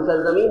مکرمہ کی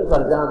سرزمین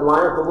پر جہاں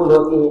دعائیں قبول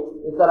ہوتی ہیں،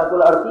 اس طرح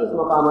کل 38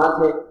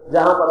 مقامات ہیں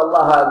جہاں پر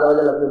اللہ عز و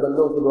جل اپنے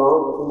بندوں کی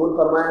دعاؤں کو قبول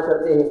فرمایا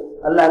کرتے ہیں۔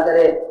 اللہ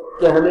کرے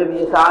کہ ہمیں بھی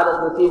یہ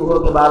سعادت نصیب ہو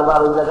کہ بار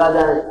بار اس جگہ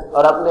جائیں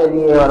اور اپنے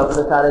لیے اور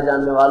اپنے سارے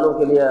جاننے والوں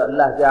کے لیے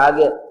اللہ کے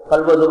آگے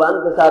قلب و زبان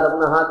کے ساتھ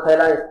اپنا ہاتھ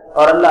پھیلائیں،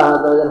 اور اللہ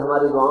عز و جل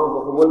ہماری دعاؤں کو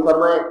قبول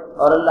فرمائے،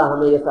 اور اللہ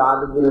ہمیں یہ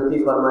سعادت بھی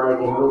نصیب فرمائے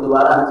کہ ہمیں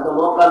دوبارہ حج کا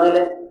موقع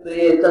ملے۔ تو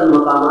یہ چند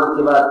مقامات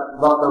کے بعد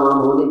وقت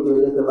تمام ہونے کی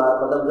وجہ سے بات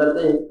ختم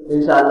کرتے ہیں،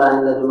 انشاءاللہ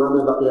آئندہ جمعہ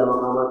میں بقیہ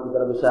مقامات کی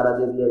طرف اشارہ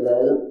دے دیا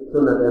جائے گا۔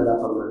 سنت ادا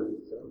فرمائیں۔